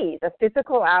disease, a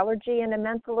physical allergy and a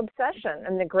mental obsession.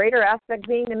 And the greater aspect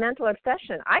being the mental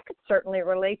obsession. I could certainly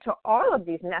relate to all of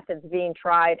these methods being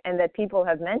tried and that people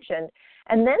have mentioned,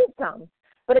 and then some.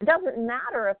 But it doesn't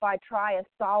matter if I try a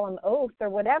solemn oath or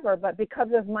whatever, but because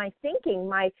of my thinking,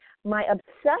 my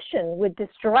obsession with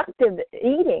destructive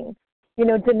eating,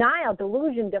 denial,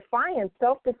 delusion, defiance,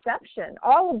 self-deception,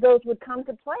 all of those would come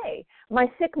to play. My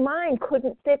sick mind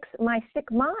couldn't fix my sick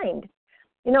mind.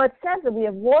 It says that we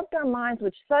have warped our minds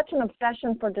with such an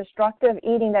obsession for destructive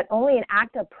eating that only an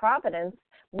act of providence,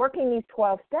 working these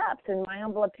 12 steps, in my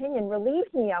humble opinion,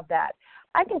 relieves me of that.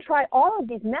 I can try all of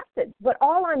these methods, but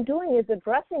all I'm doing is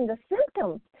addressing the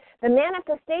symptoms, the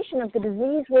manifestation of the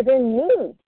disease within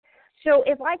me. So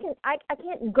if I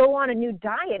can't go on a new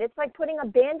diet. It's like putting a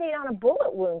Band-Aid on a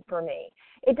bullet wound for me.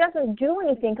 It doesn't do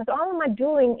anything because all I'm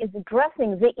doing is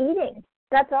addressing the eating.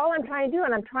 That's all I'm trying to do,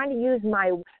 and I'm trying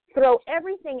to throw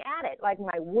everything at it, like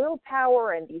my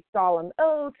willpower and these solemn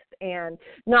oaths and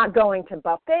not going to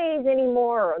buffets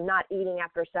anymore or not eating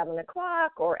after 7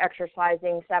 o'clock or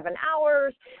exercising 7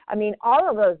 hours. I mean, all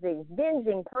of those things,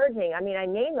 binging, purging. I mean, I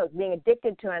name those, being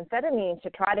addicted to amphetamines to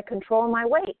try to control my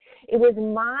weight. It was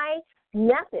my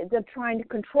methods of trying to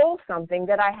control something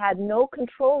that I had no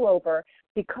control over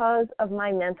because of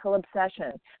my mental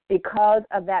obsession, because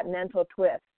of that mental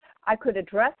twist. I could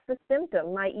address the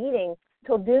symptom, my eating,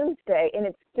 till doomsday, and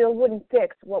it still wouldn't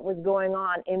fix what was going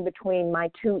on in between my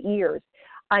 2 ears.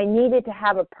 I needed to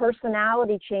have a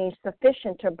personality change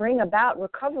sufficient to bring about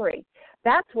recovery.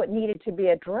 That's what needed to be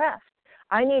addressed.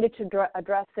 I needed to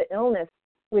address the illness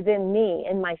within me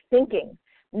and my thinking,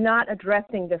 not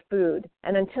addressing the food.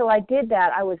 And until I did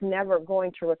that, I was never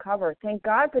going to recover. Thank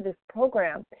God for this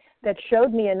program that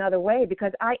showed me another way,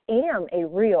 because I am a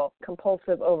real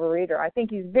compulsive overeater. I think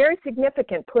he's very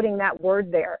significant putting that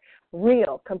word there,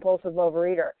 real compulsive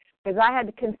overeater, because I had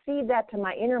to concede that to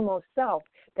my innermost self,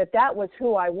 that was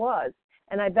who I was.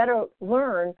 And I better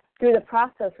learn through the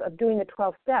process of doing the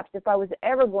 12 steps if I was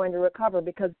ever going to recover,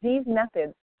 because these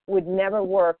methods would never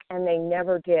work, and they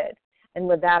never did. And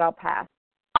with that, I'll pass.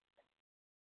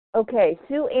 Okay,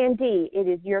 Sue Ann D., it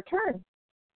is your turn.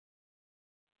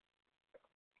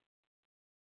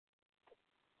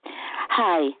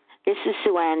 Hi, this is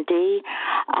Sue Ann D.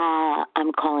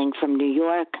 I'm calling from New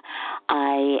York.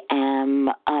 I am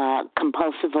a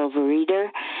compulsive overeater,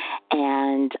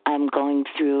 and I'm going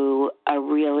through a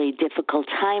really difficult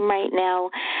time right now.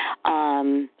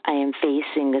 I am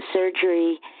facing a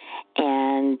surgery,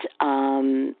 and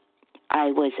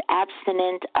I was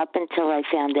abstinent up until I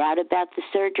found out about the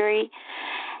surgery,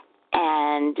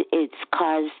 and it's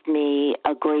caused me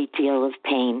a great deal of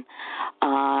pain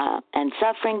and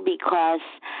suffering, because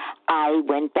I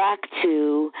went back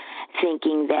to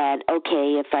thinking that,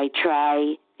 okay, if I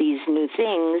try these new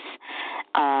things,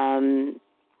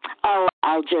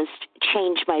 I'll just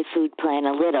change my food plan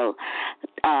a little,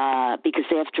 because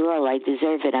after all, I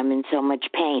deserve it. I'm in so much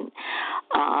pain.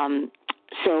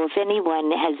 So if anyone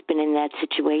has been in that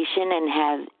situation and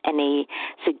have any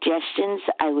suggestions,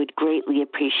 I would greatly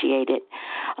appreciate it,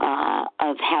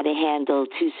 of how to handle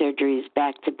 2 surgeries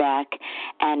back to back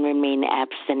and remain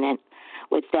abstinent.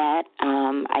 With that,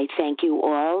 I thank you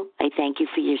all. I thank you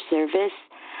for your service.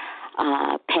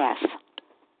 Pass.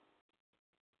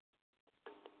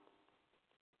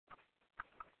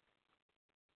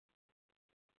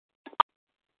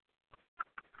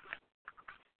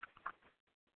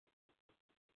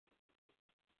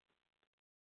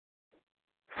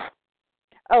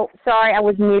 Oh, sorry, I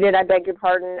was muted. I beg your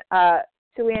pardon.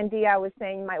 Sue Ann D., I was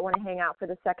saying you might want to hang out for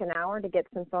the second hour to get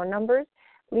some phone numbers.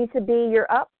 Lisa B., you're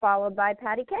up, followed by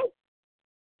Patty K.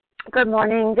 Good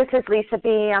morning. This is Lisa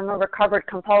B. I'm a recovered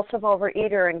compulsive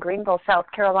overeater in Greenville, South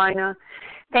Carolina.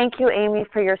 Thank you, Amy,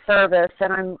 for your service,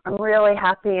 and I'm really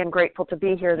happy and grateful to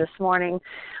be here this morning.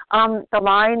 The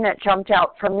line that jumped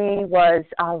out for me was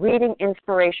reading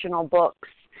inspirational books.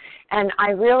 And I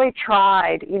really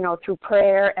tried, through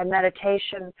prayer and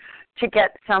meditation to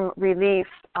get some relief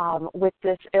with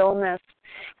this illness.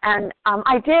 And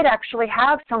I did actually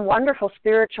have some wonderful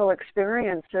spiritual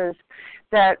experiences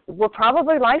that were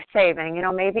probably life-saving,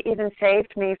 maybe even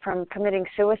saved me from committing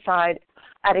suicide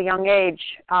at a young age.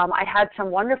 I had some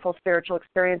wonderful spiritual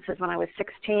experiences when I was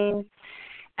 16,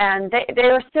 and they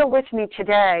are still with me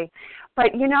today.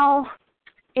 But,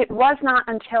 it was not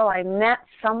until I met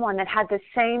someone that had the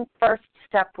same first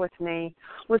step with me,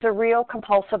 was a real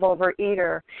compulsive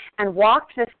overeater, and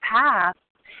walked this path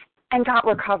and got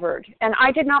recovered. And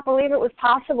I did not believe it was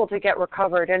possible to get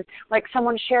recovered. And like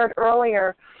someone shared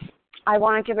earlier, I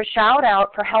want to give a shout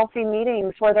out for healthy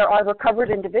meetings where there are recovered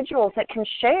individuals that can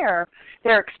share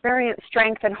their experience,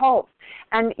 strength, and hope.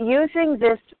 And using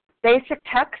this basic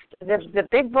text, the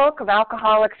big book of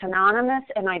Alcoholics Anonymous,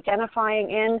 and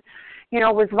identifying in,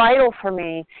 was vital for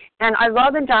me. And I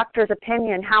love in Doctor's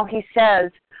opinion how he says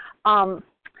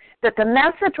that the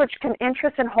message which can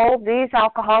interest and hold these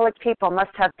alcoholic people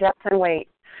must have depth and weight.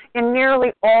 In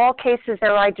nearly all cases,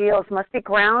 their ideals must be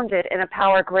grounded in a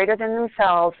power greater than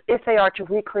themselves if they are to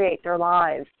recreate their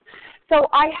lives. So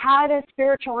I had a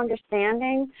spiritual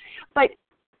understanding, but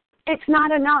it's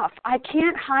not enough. I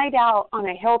can't hide out on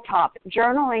a hilltop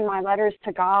journaling my letters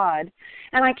to God,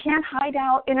 and I can't hide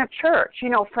out in a church.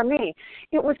 For me,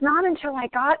 it was not until I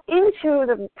got into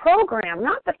the program,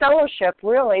 not the fellowship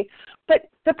really, but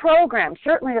the program.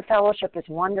 Certainly the fellowship is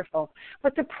wonderful,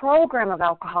 but the program of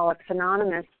Alcoholics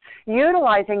Anonymous,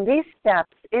 utilizing these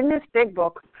steps in this big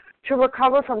book to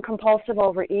recover from compulsive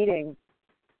overeating,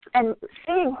 and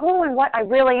seeing who and what I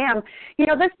really am.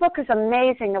 This book is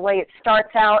amazing, the way it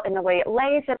starts out and the way it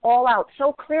lays it all out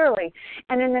so clearly.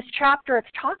 And in this chapter, it's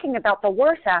talking about the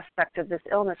worst aspect of this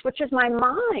illness, which is my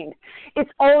mind.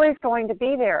 It's always going to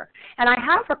be there. And I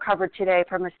have recovered today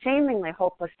from a seemingly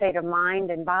hopeless state of mind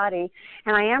and body,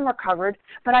 and I am recovered,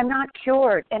 but I'm not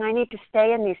cured, and I need to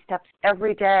stay in these steps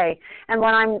every day. And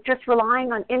when I'm just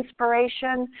relying on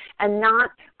inspiration and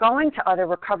not going to other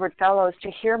recovered fellows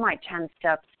to hear my 10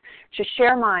 steps, to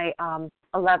share my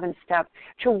 11 steps,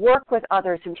 to work with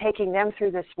others and taking them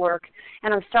through this work,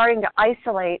 and I'm starting to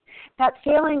isolate that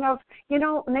feeling of,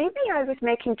 maybe I was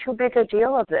making too big a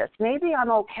deal of this. Maybe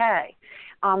I'm okay.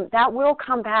 That will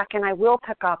come back, and I will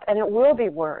pick up, and it will be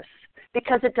worse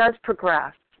because it does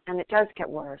progress. and it does get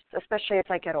worse, especially as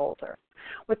I get older.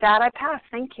 With that, I pass.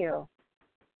 Thank you.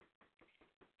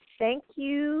 Thank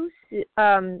you,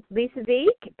 Lisa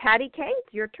V. Patty K.,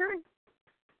 it's your turn.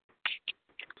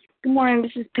 Good morning.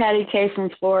 This is Patty K.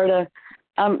 from Florida.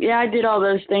 Yeah, I did all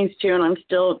those things too, and I'm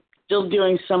still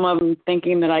doing some of them,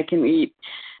 thinking that I can eat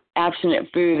abstinent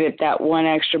food, that one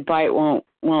extra bite won't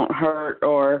hurt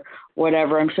or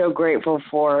whatever. I'm so grateful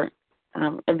for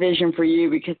a vision for you,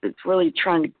 because it's really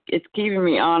it's keeping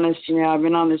me honest. I've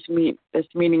been on this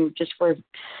meeting just for,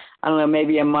 I don't know,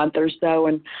 maybe a month or so,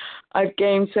 and I've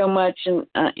gained so much, and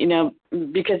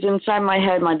because inside my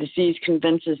head, my disease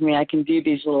convinces me I can do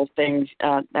these little things,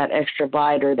 that extra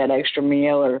bite or that extra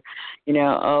meal, or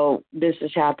oh, this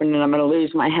has happened and I'm going to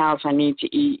lose my house, I need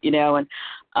to eat,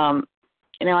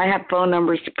 and I have phone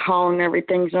numbers to call and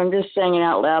everything, so I'm just saying it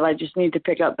out loud. I just need to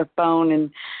pick up the phone and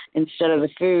instead of the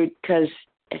food, because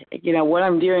what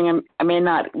I'm doing, I may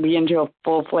not be into a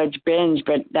full-fledged binge,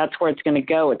 but that's where it's going to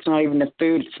go. It's not even the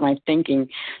food, it's my thinking,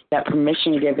 that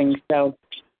permission giving. So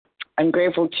I'm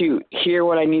grateful to hear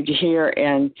what I need to hear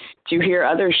and to hear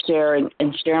others share and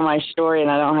share my story,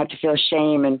 and I don't have to feel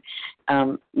shame and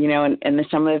and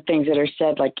some of the things that are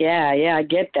said, like, yeah, I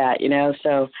get that,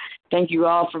 So thank you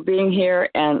all for being here,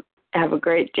 and have a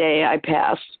great day. I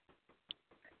pass.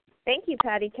 Thank you,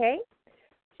 Patty K.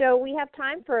 So we have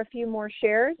time for a few more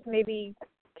shares, maybe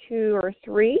 2 or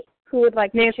 3. Who would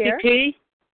like to share? P.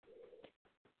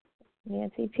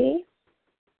 Nancy P.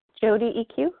 Jody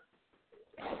EQ.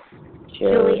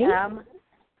 Julie M.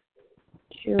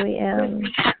 Julie M.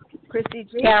 Christy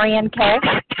G. Carrie Ann K.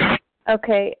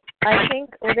 Okay, I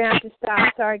think we're going to have to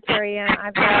stop. Sorry, Carrie Ann.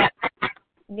 I've got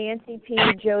Nancy P.,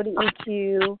 Jody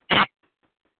EQ,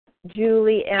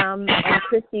 Julie M., and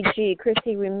Christy G.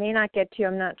 Christy, we may not get to you.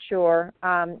 I'm not sure.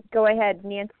 Go ahead,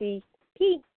 Nancy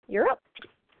P. You're up.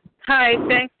 Hi,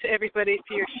 thanks to everybody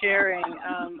for your sharing.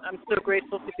 I'm so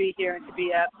grateful to be here and to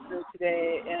be absent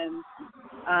today.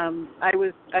 And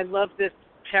I love this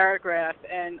paragraph,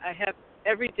 and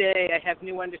every day I have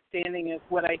new understanding of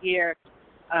what I hear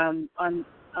on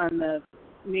the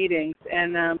meetings.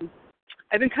 And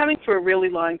I've been coming for a really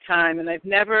long time, and I've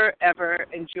never, ever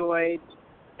enjoyed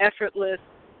effortless,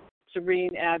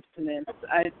 serene abstinence.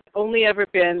 I've only ever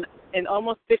been, in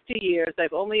almost 50 years,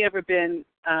 I've only ever been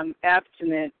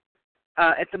abstinent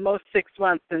at the most 6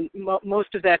 months, and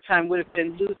most of that time would have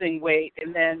been losing weight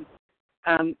and then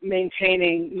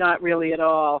maintaining not really at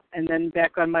all, and then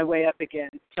back on my way up again,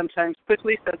 sometimes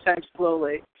quickly, sometimes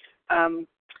slowly.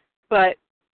 But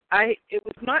it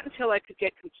was not until I could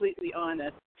get completely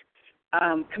honest,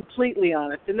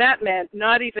 and that meant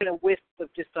not even a wisp of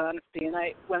dishonesty. And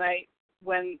when I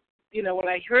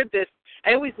heard this,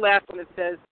 I always laugh when it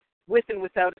says with and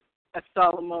without a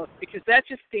solemn oath, because that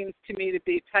just seems to me to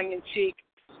be tongue-in-cheek,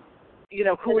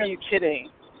 who are you kidding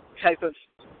type of,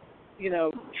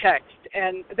 text.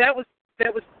 And that was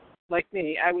like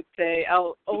me. I would say,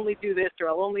 I'll only do this, or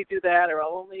I'll only do that, or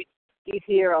I'll only eat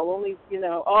here, I'll only,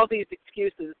 all these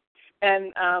excuses.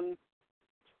 And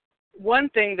one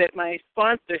thing that my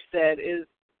sponsor said is,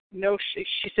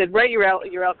 she said, write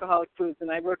your alcoholic foods,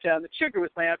 and I wrote down that sugar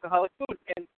was my alcoholic food.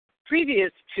 And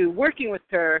previous to working with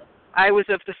her, I was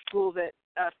of the school that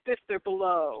fifth or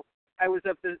below. I was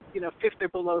of the fifth or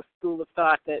below school of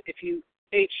thought, that if you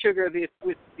ate sugar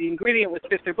with the ingredient was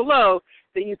fifth or below,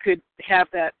 that you could have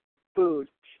that food.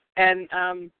 And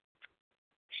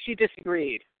she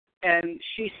disagreed, and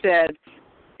she said,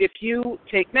 if you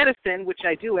take medicine, which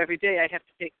I do every day, I have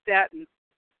to take statins,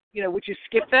 would you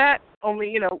skip that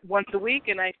only, once a week?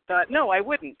 And I thought, no, I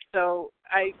wouldn't. So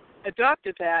I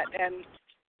adopted that and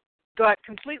got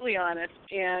completely honest,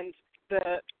 and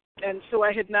so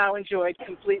I had now enjoyed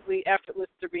completely effortless,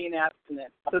 serene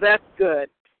abstinence. So that's good.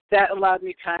 That allowed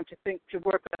me time to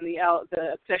work on the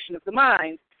obsession of the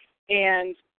mind.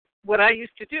 And what I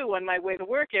used to do on my way to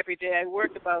work every day, I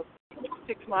worked about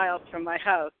 6 miles from my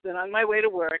house, and on my way to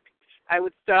work, I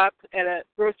would stop at a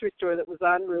grocery store that was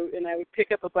en route, and I would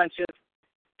pick up a bunch of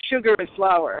sugar and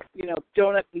flour,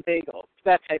 donuts and bagels,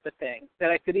 that type of thing, that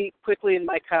I could eat quickly in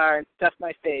my car and stuff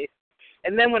my face.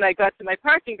 And then when I got to my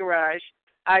parking garage,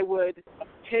 I would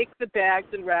take the bags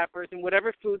and wrappers and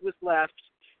whatever food was left,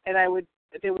 and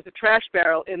there was a trash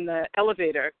barrel in the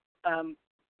elevator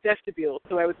vestibule,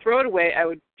 so I would throw it away, I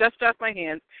would dust off my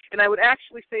hands, and I would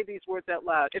actually say these words out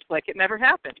loud. It's like it never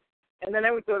happened. And then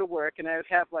I would go to work, and I would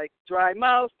have, dry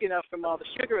mouth, from all the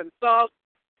sugar and salt,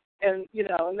 and,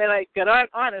 and then I got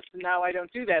honest, and now I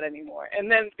don't do that anymore.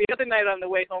 And then the other night on the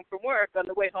way home from work, on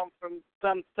the way home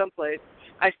from someplace,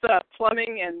 I saw a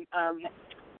plumbing and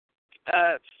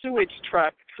sewage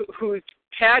truck whose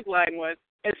tagline was,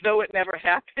 as though it never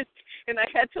happened. And I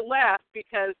had to laugh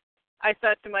because I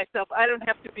thought to myself, I don't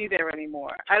have to be there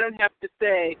anymore. I don't have to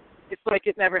say it's like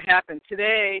it never happened.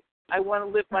 Today, I want to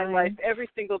live my life every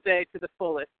single day to the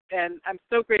fullest. And I'm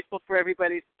so grateful for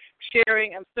everybody's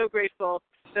sharing. I'm so grateful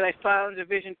that I found a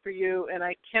vision for you, and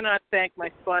I cannot thank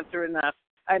my sponsor enough.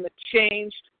 I'm a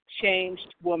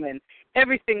changed woman.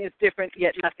 Everything is different,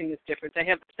 yet nothing is different. I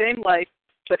have the same life,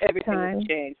 but everything has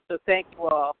changed. So thank you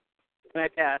all. And I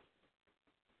pass.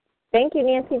 Thank you,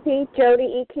 Nancy P.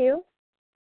 Jody EQ.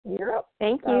 You're up.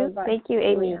 Thank you. Thank you,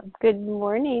 Amy. Good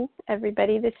morning,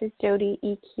 everybody. This is Jody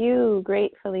EQ,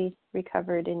 gratefully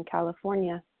recovered in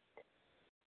California.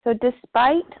 So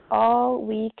despite all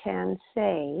we can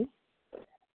say,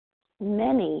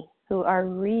 many who are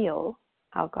real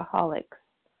alcoholics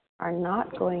are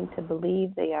not going to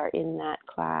believe they are in that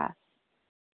class.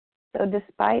 So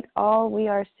despite all we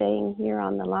are saying here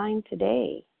on the line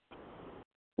today,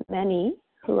 many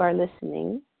who are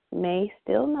listening may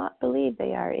still not believe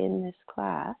they are in this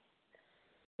class.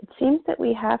 It seems that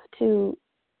we have to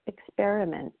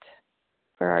experiment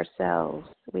for ourselves.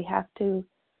 We have to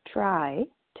try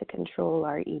to control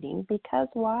our eating because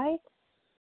why?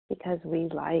 Because we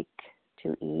like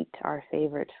to eat our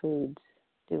favorite foods,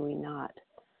 do we not?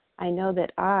 I know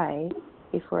that I,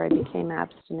 before I became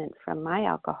abstinent from my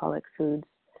alcoholic foods,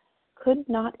 could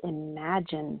not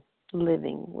imagine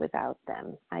living without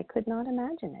them. I could not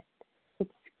imagine it. It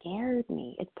scared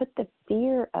me. It put the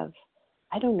fear of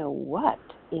I don't know what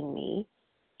in me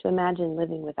to imagine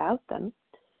living without them.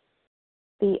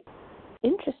 The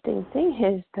interesting thing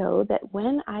is, though, that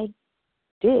when I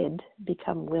did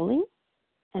become willing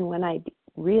and when I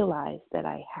realized that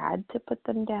I had to put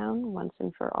them down once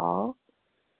and for all,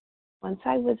 once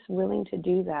I was willing to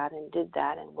do that and did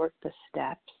that and worked the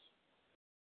steps,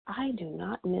 I do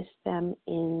not miss them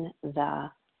in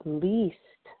the least.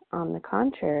 On the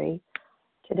contrary,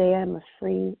 today I'm a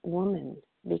free woman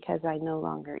because I no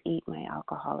longer eat my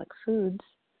alcoholic foods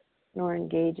nor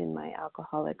engage in my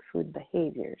alcoholic food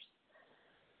behaviors.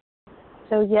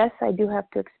 So yes, I do have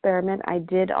to experiment. I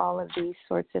did all of these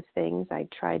sorts of things. I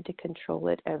tried to control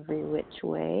it every which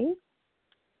way,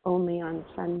 only on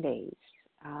Sundays.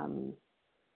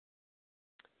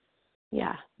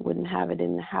 Wouldn't have it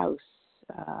in the house.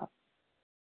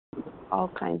 All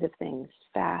kinds of things,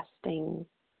 fasting,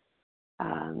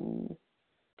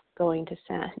 going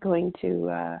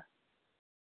to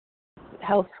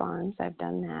health farms. I've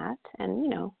done that,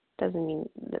 and doesn't mean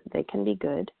that they can be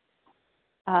good.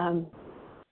 But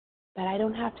I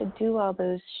don't have to do all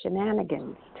those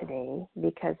shenanigans today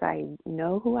because I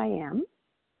know who I am,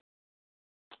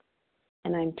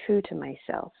 and I'm true to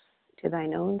myself. To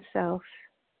thine own self,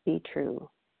 be true.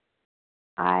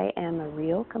 I am a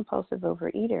real compulsive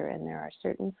overeater, and there are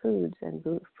certain foods and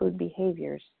food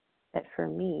behaviors that for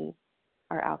me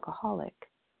are alcoholic.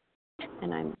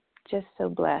 And I'm just so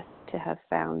blessed to have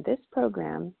found this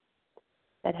program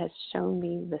that has shown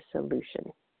me the solution.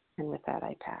 And with that,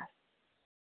 I pass.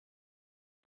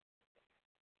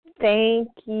 Thank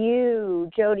you,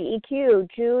 Jody EQ.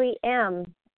 Julie M.,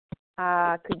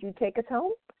 could you take us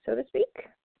home, so to speak?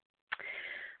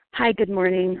 Hi, good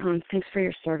morning. Thanks for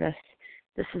your service.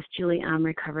 This is Julie M.,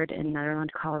 recovered in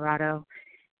Netherland, Colorado.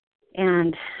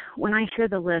 And when I hear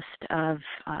the list of,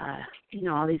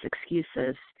 all these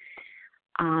excuses,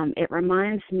 it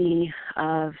reminds me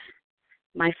of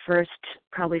my first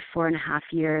probably 4.5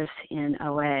 years in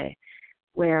OA,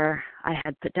 where I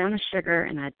had put down the sugar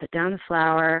and I had put down the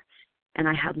flour, and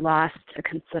I had lost a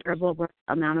considerable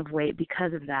amount of weight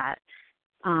because of that.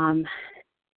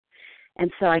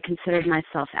 And so I considered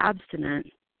myself abstinent,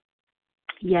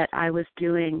 yet I was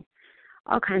doing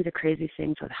all kinds of crazy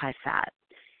things with high fat.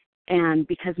 And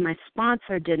because my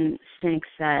sponsor didn't think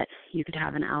that you could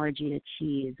have an allergy to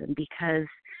cheese, and because,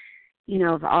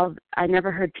 I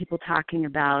never heard people talking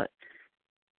about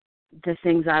the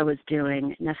things I was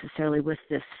doing necessarily with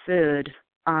this food,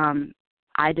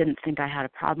 I didn't think I had a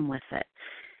problem with it.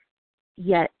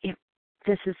 Yet,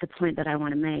 this is the point that I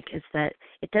want to make, is that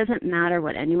it doesn't matter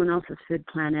what anyone else's food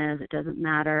plan is. It doesn't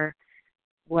matter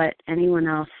what anyone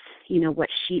else, what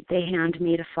sheet they hand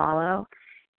me to follow.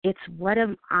 It's what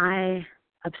am I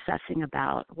obsessing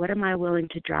about? What am I willing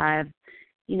to drive,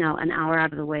 an hour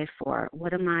out of the way for?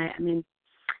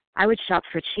 I would shop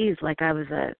for cheese like I was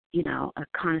a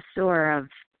connoisseur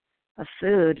of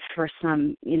food for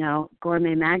some,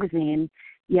 gourmet magazine,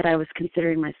 yet I was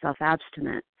considering myself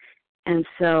abstinent. And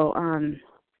so,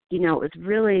 it was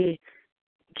really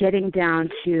getting down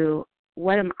to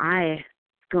what am I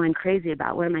going crazy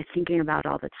about? What am I thinking about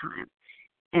all the time?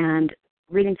 And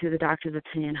reading through the doctor's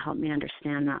opinion helped me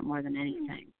understand that more than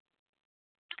anything.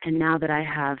 And now that I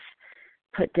have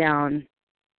put down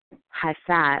high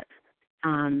fat,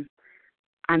 I'm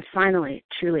finally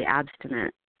truly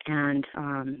abstinent. And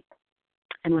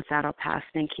with that, I'll pass.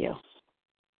 Thank you.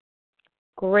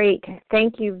 Great.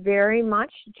 Thank you very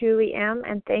much, Julie M.,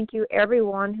 and thank you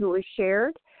everyone who has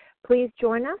shared. Please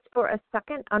join us for a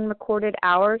second unrecorded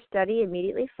hour study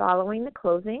immediately following the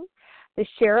closing. The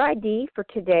share ID for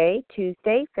today,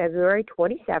 Tuesday, February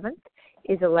 27th,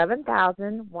 is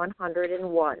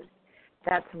 11,101.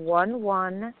 That's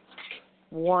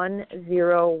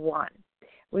 11101.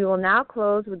 We will now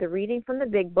close with the reading from the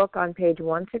Big Book on page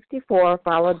 164,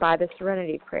 followed by the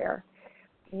Serenity Prayer.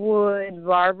 Would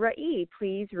Barbara E.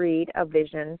 please read A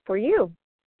Vision for You?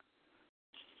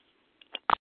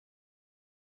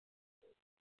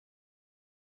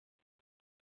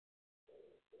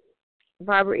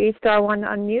 Barbara E., star one to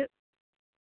unmute.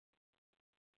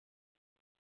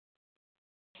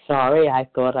 Sorry, I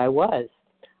thought I was.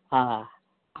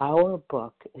 Our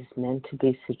book is meant to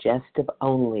be suggestive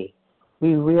only.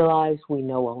 We realize we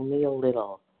know only a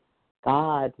little.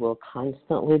 God will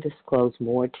constantly disclose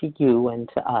more to you and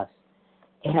to us.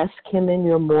 Ask Him in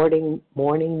your morning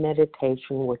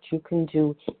meditation what you can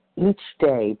do each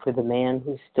day for the man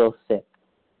who's still sick.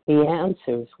 The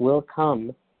answers will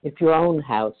come if your own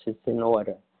house is in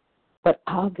order. But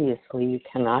obviously you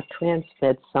cannot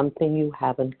transmit something you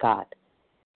haven't got.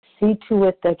 See to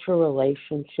it that your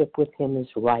relationship with Him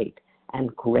is right,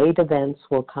 and great events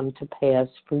will come to pass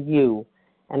for you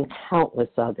and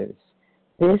countless others.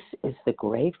 This is the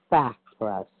great fact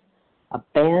for us.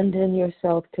 Abandon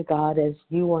yourself to God as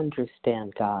you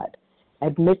understand God.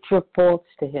 Admit your faults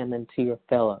to Him and to your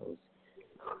fellows.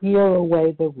 Clear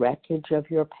away the wreckage of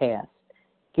your past.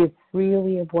 Give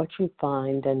freely of what you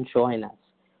find and join us.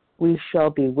 We shall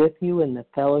be with you in the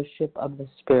fellowship of the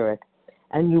Spirit,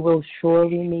 and you will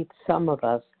surely meet some of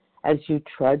us as you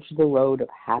trudge the road of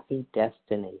happy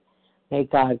destiny. May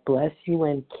God bless you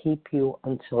and keep you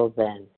until then.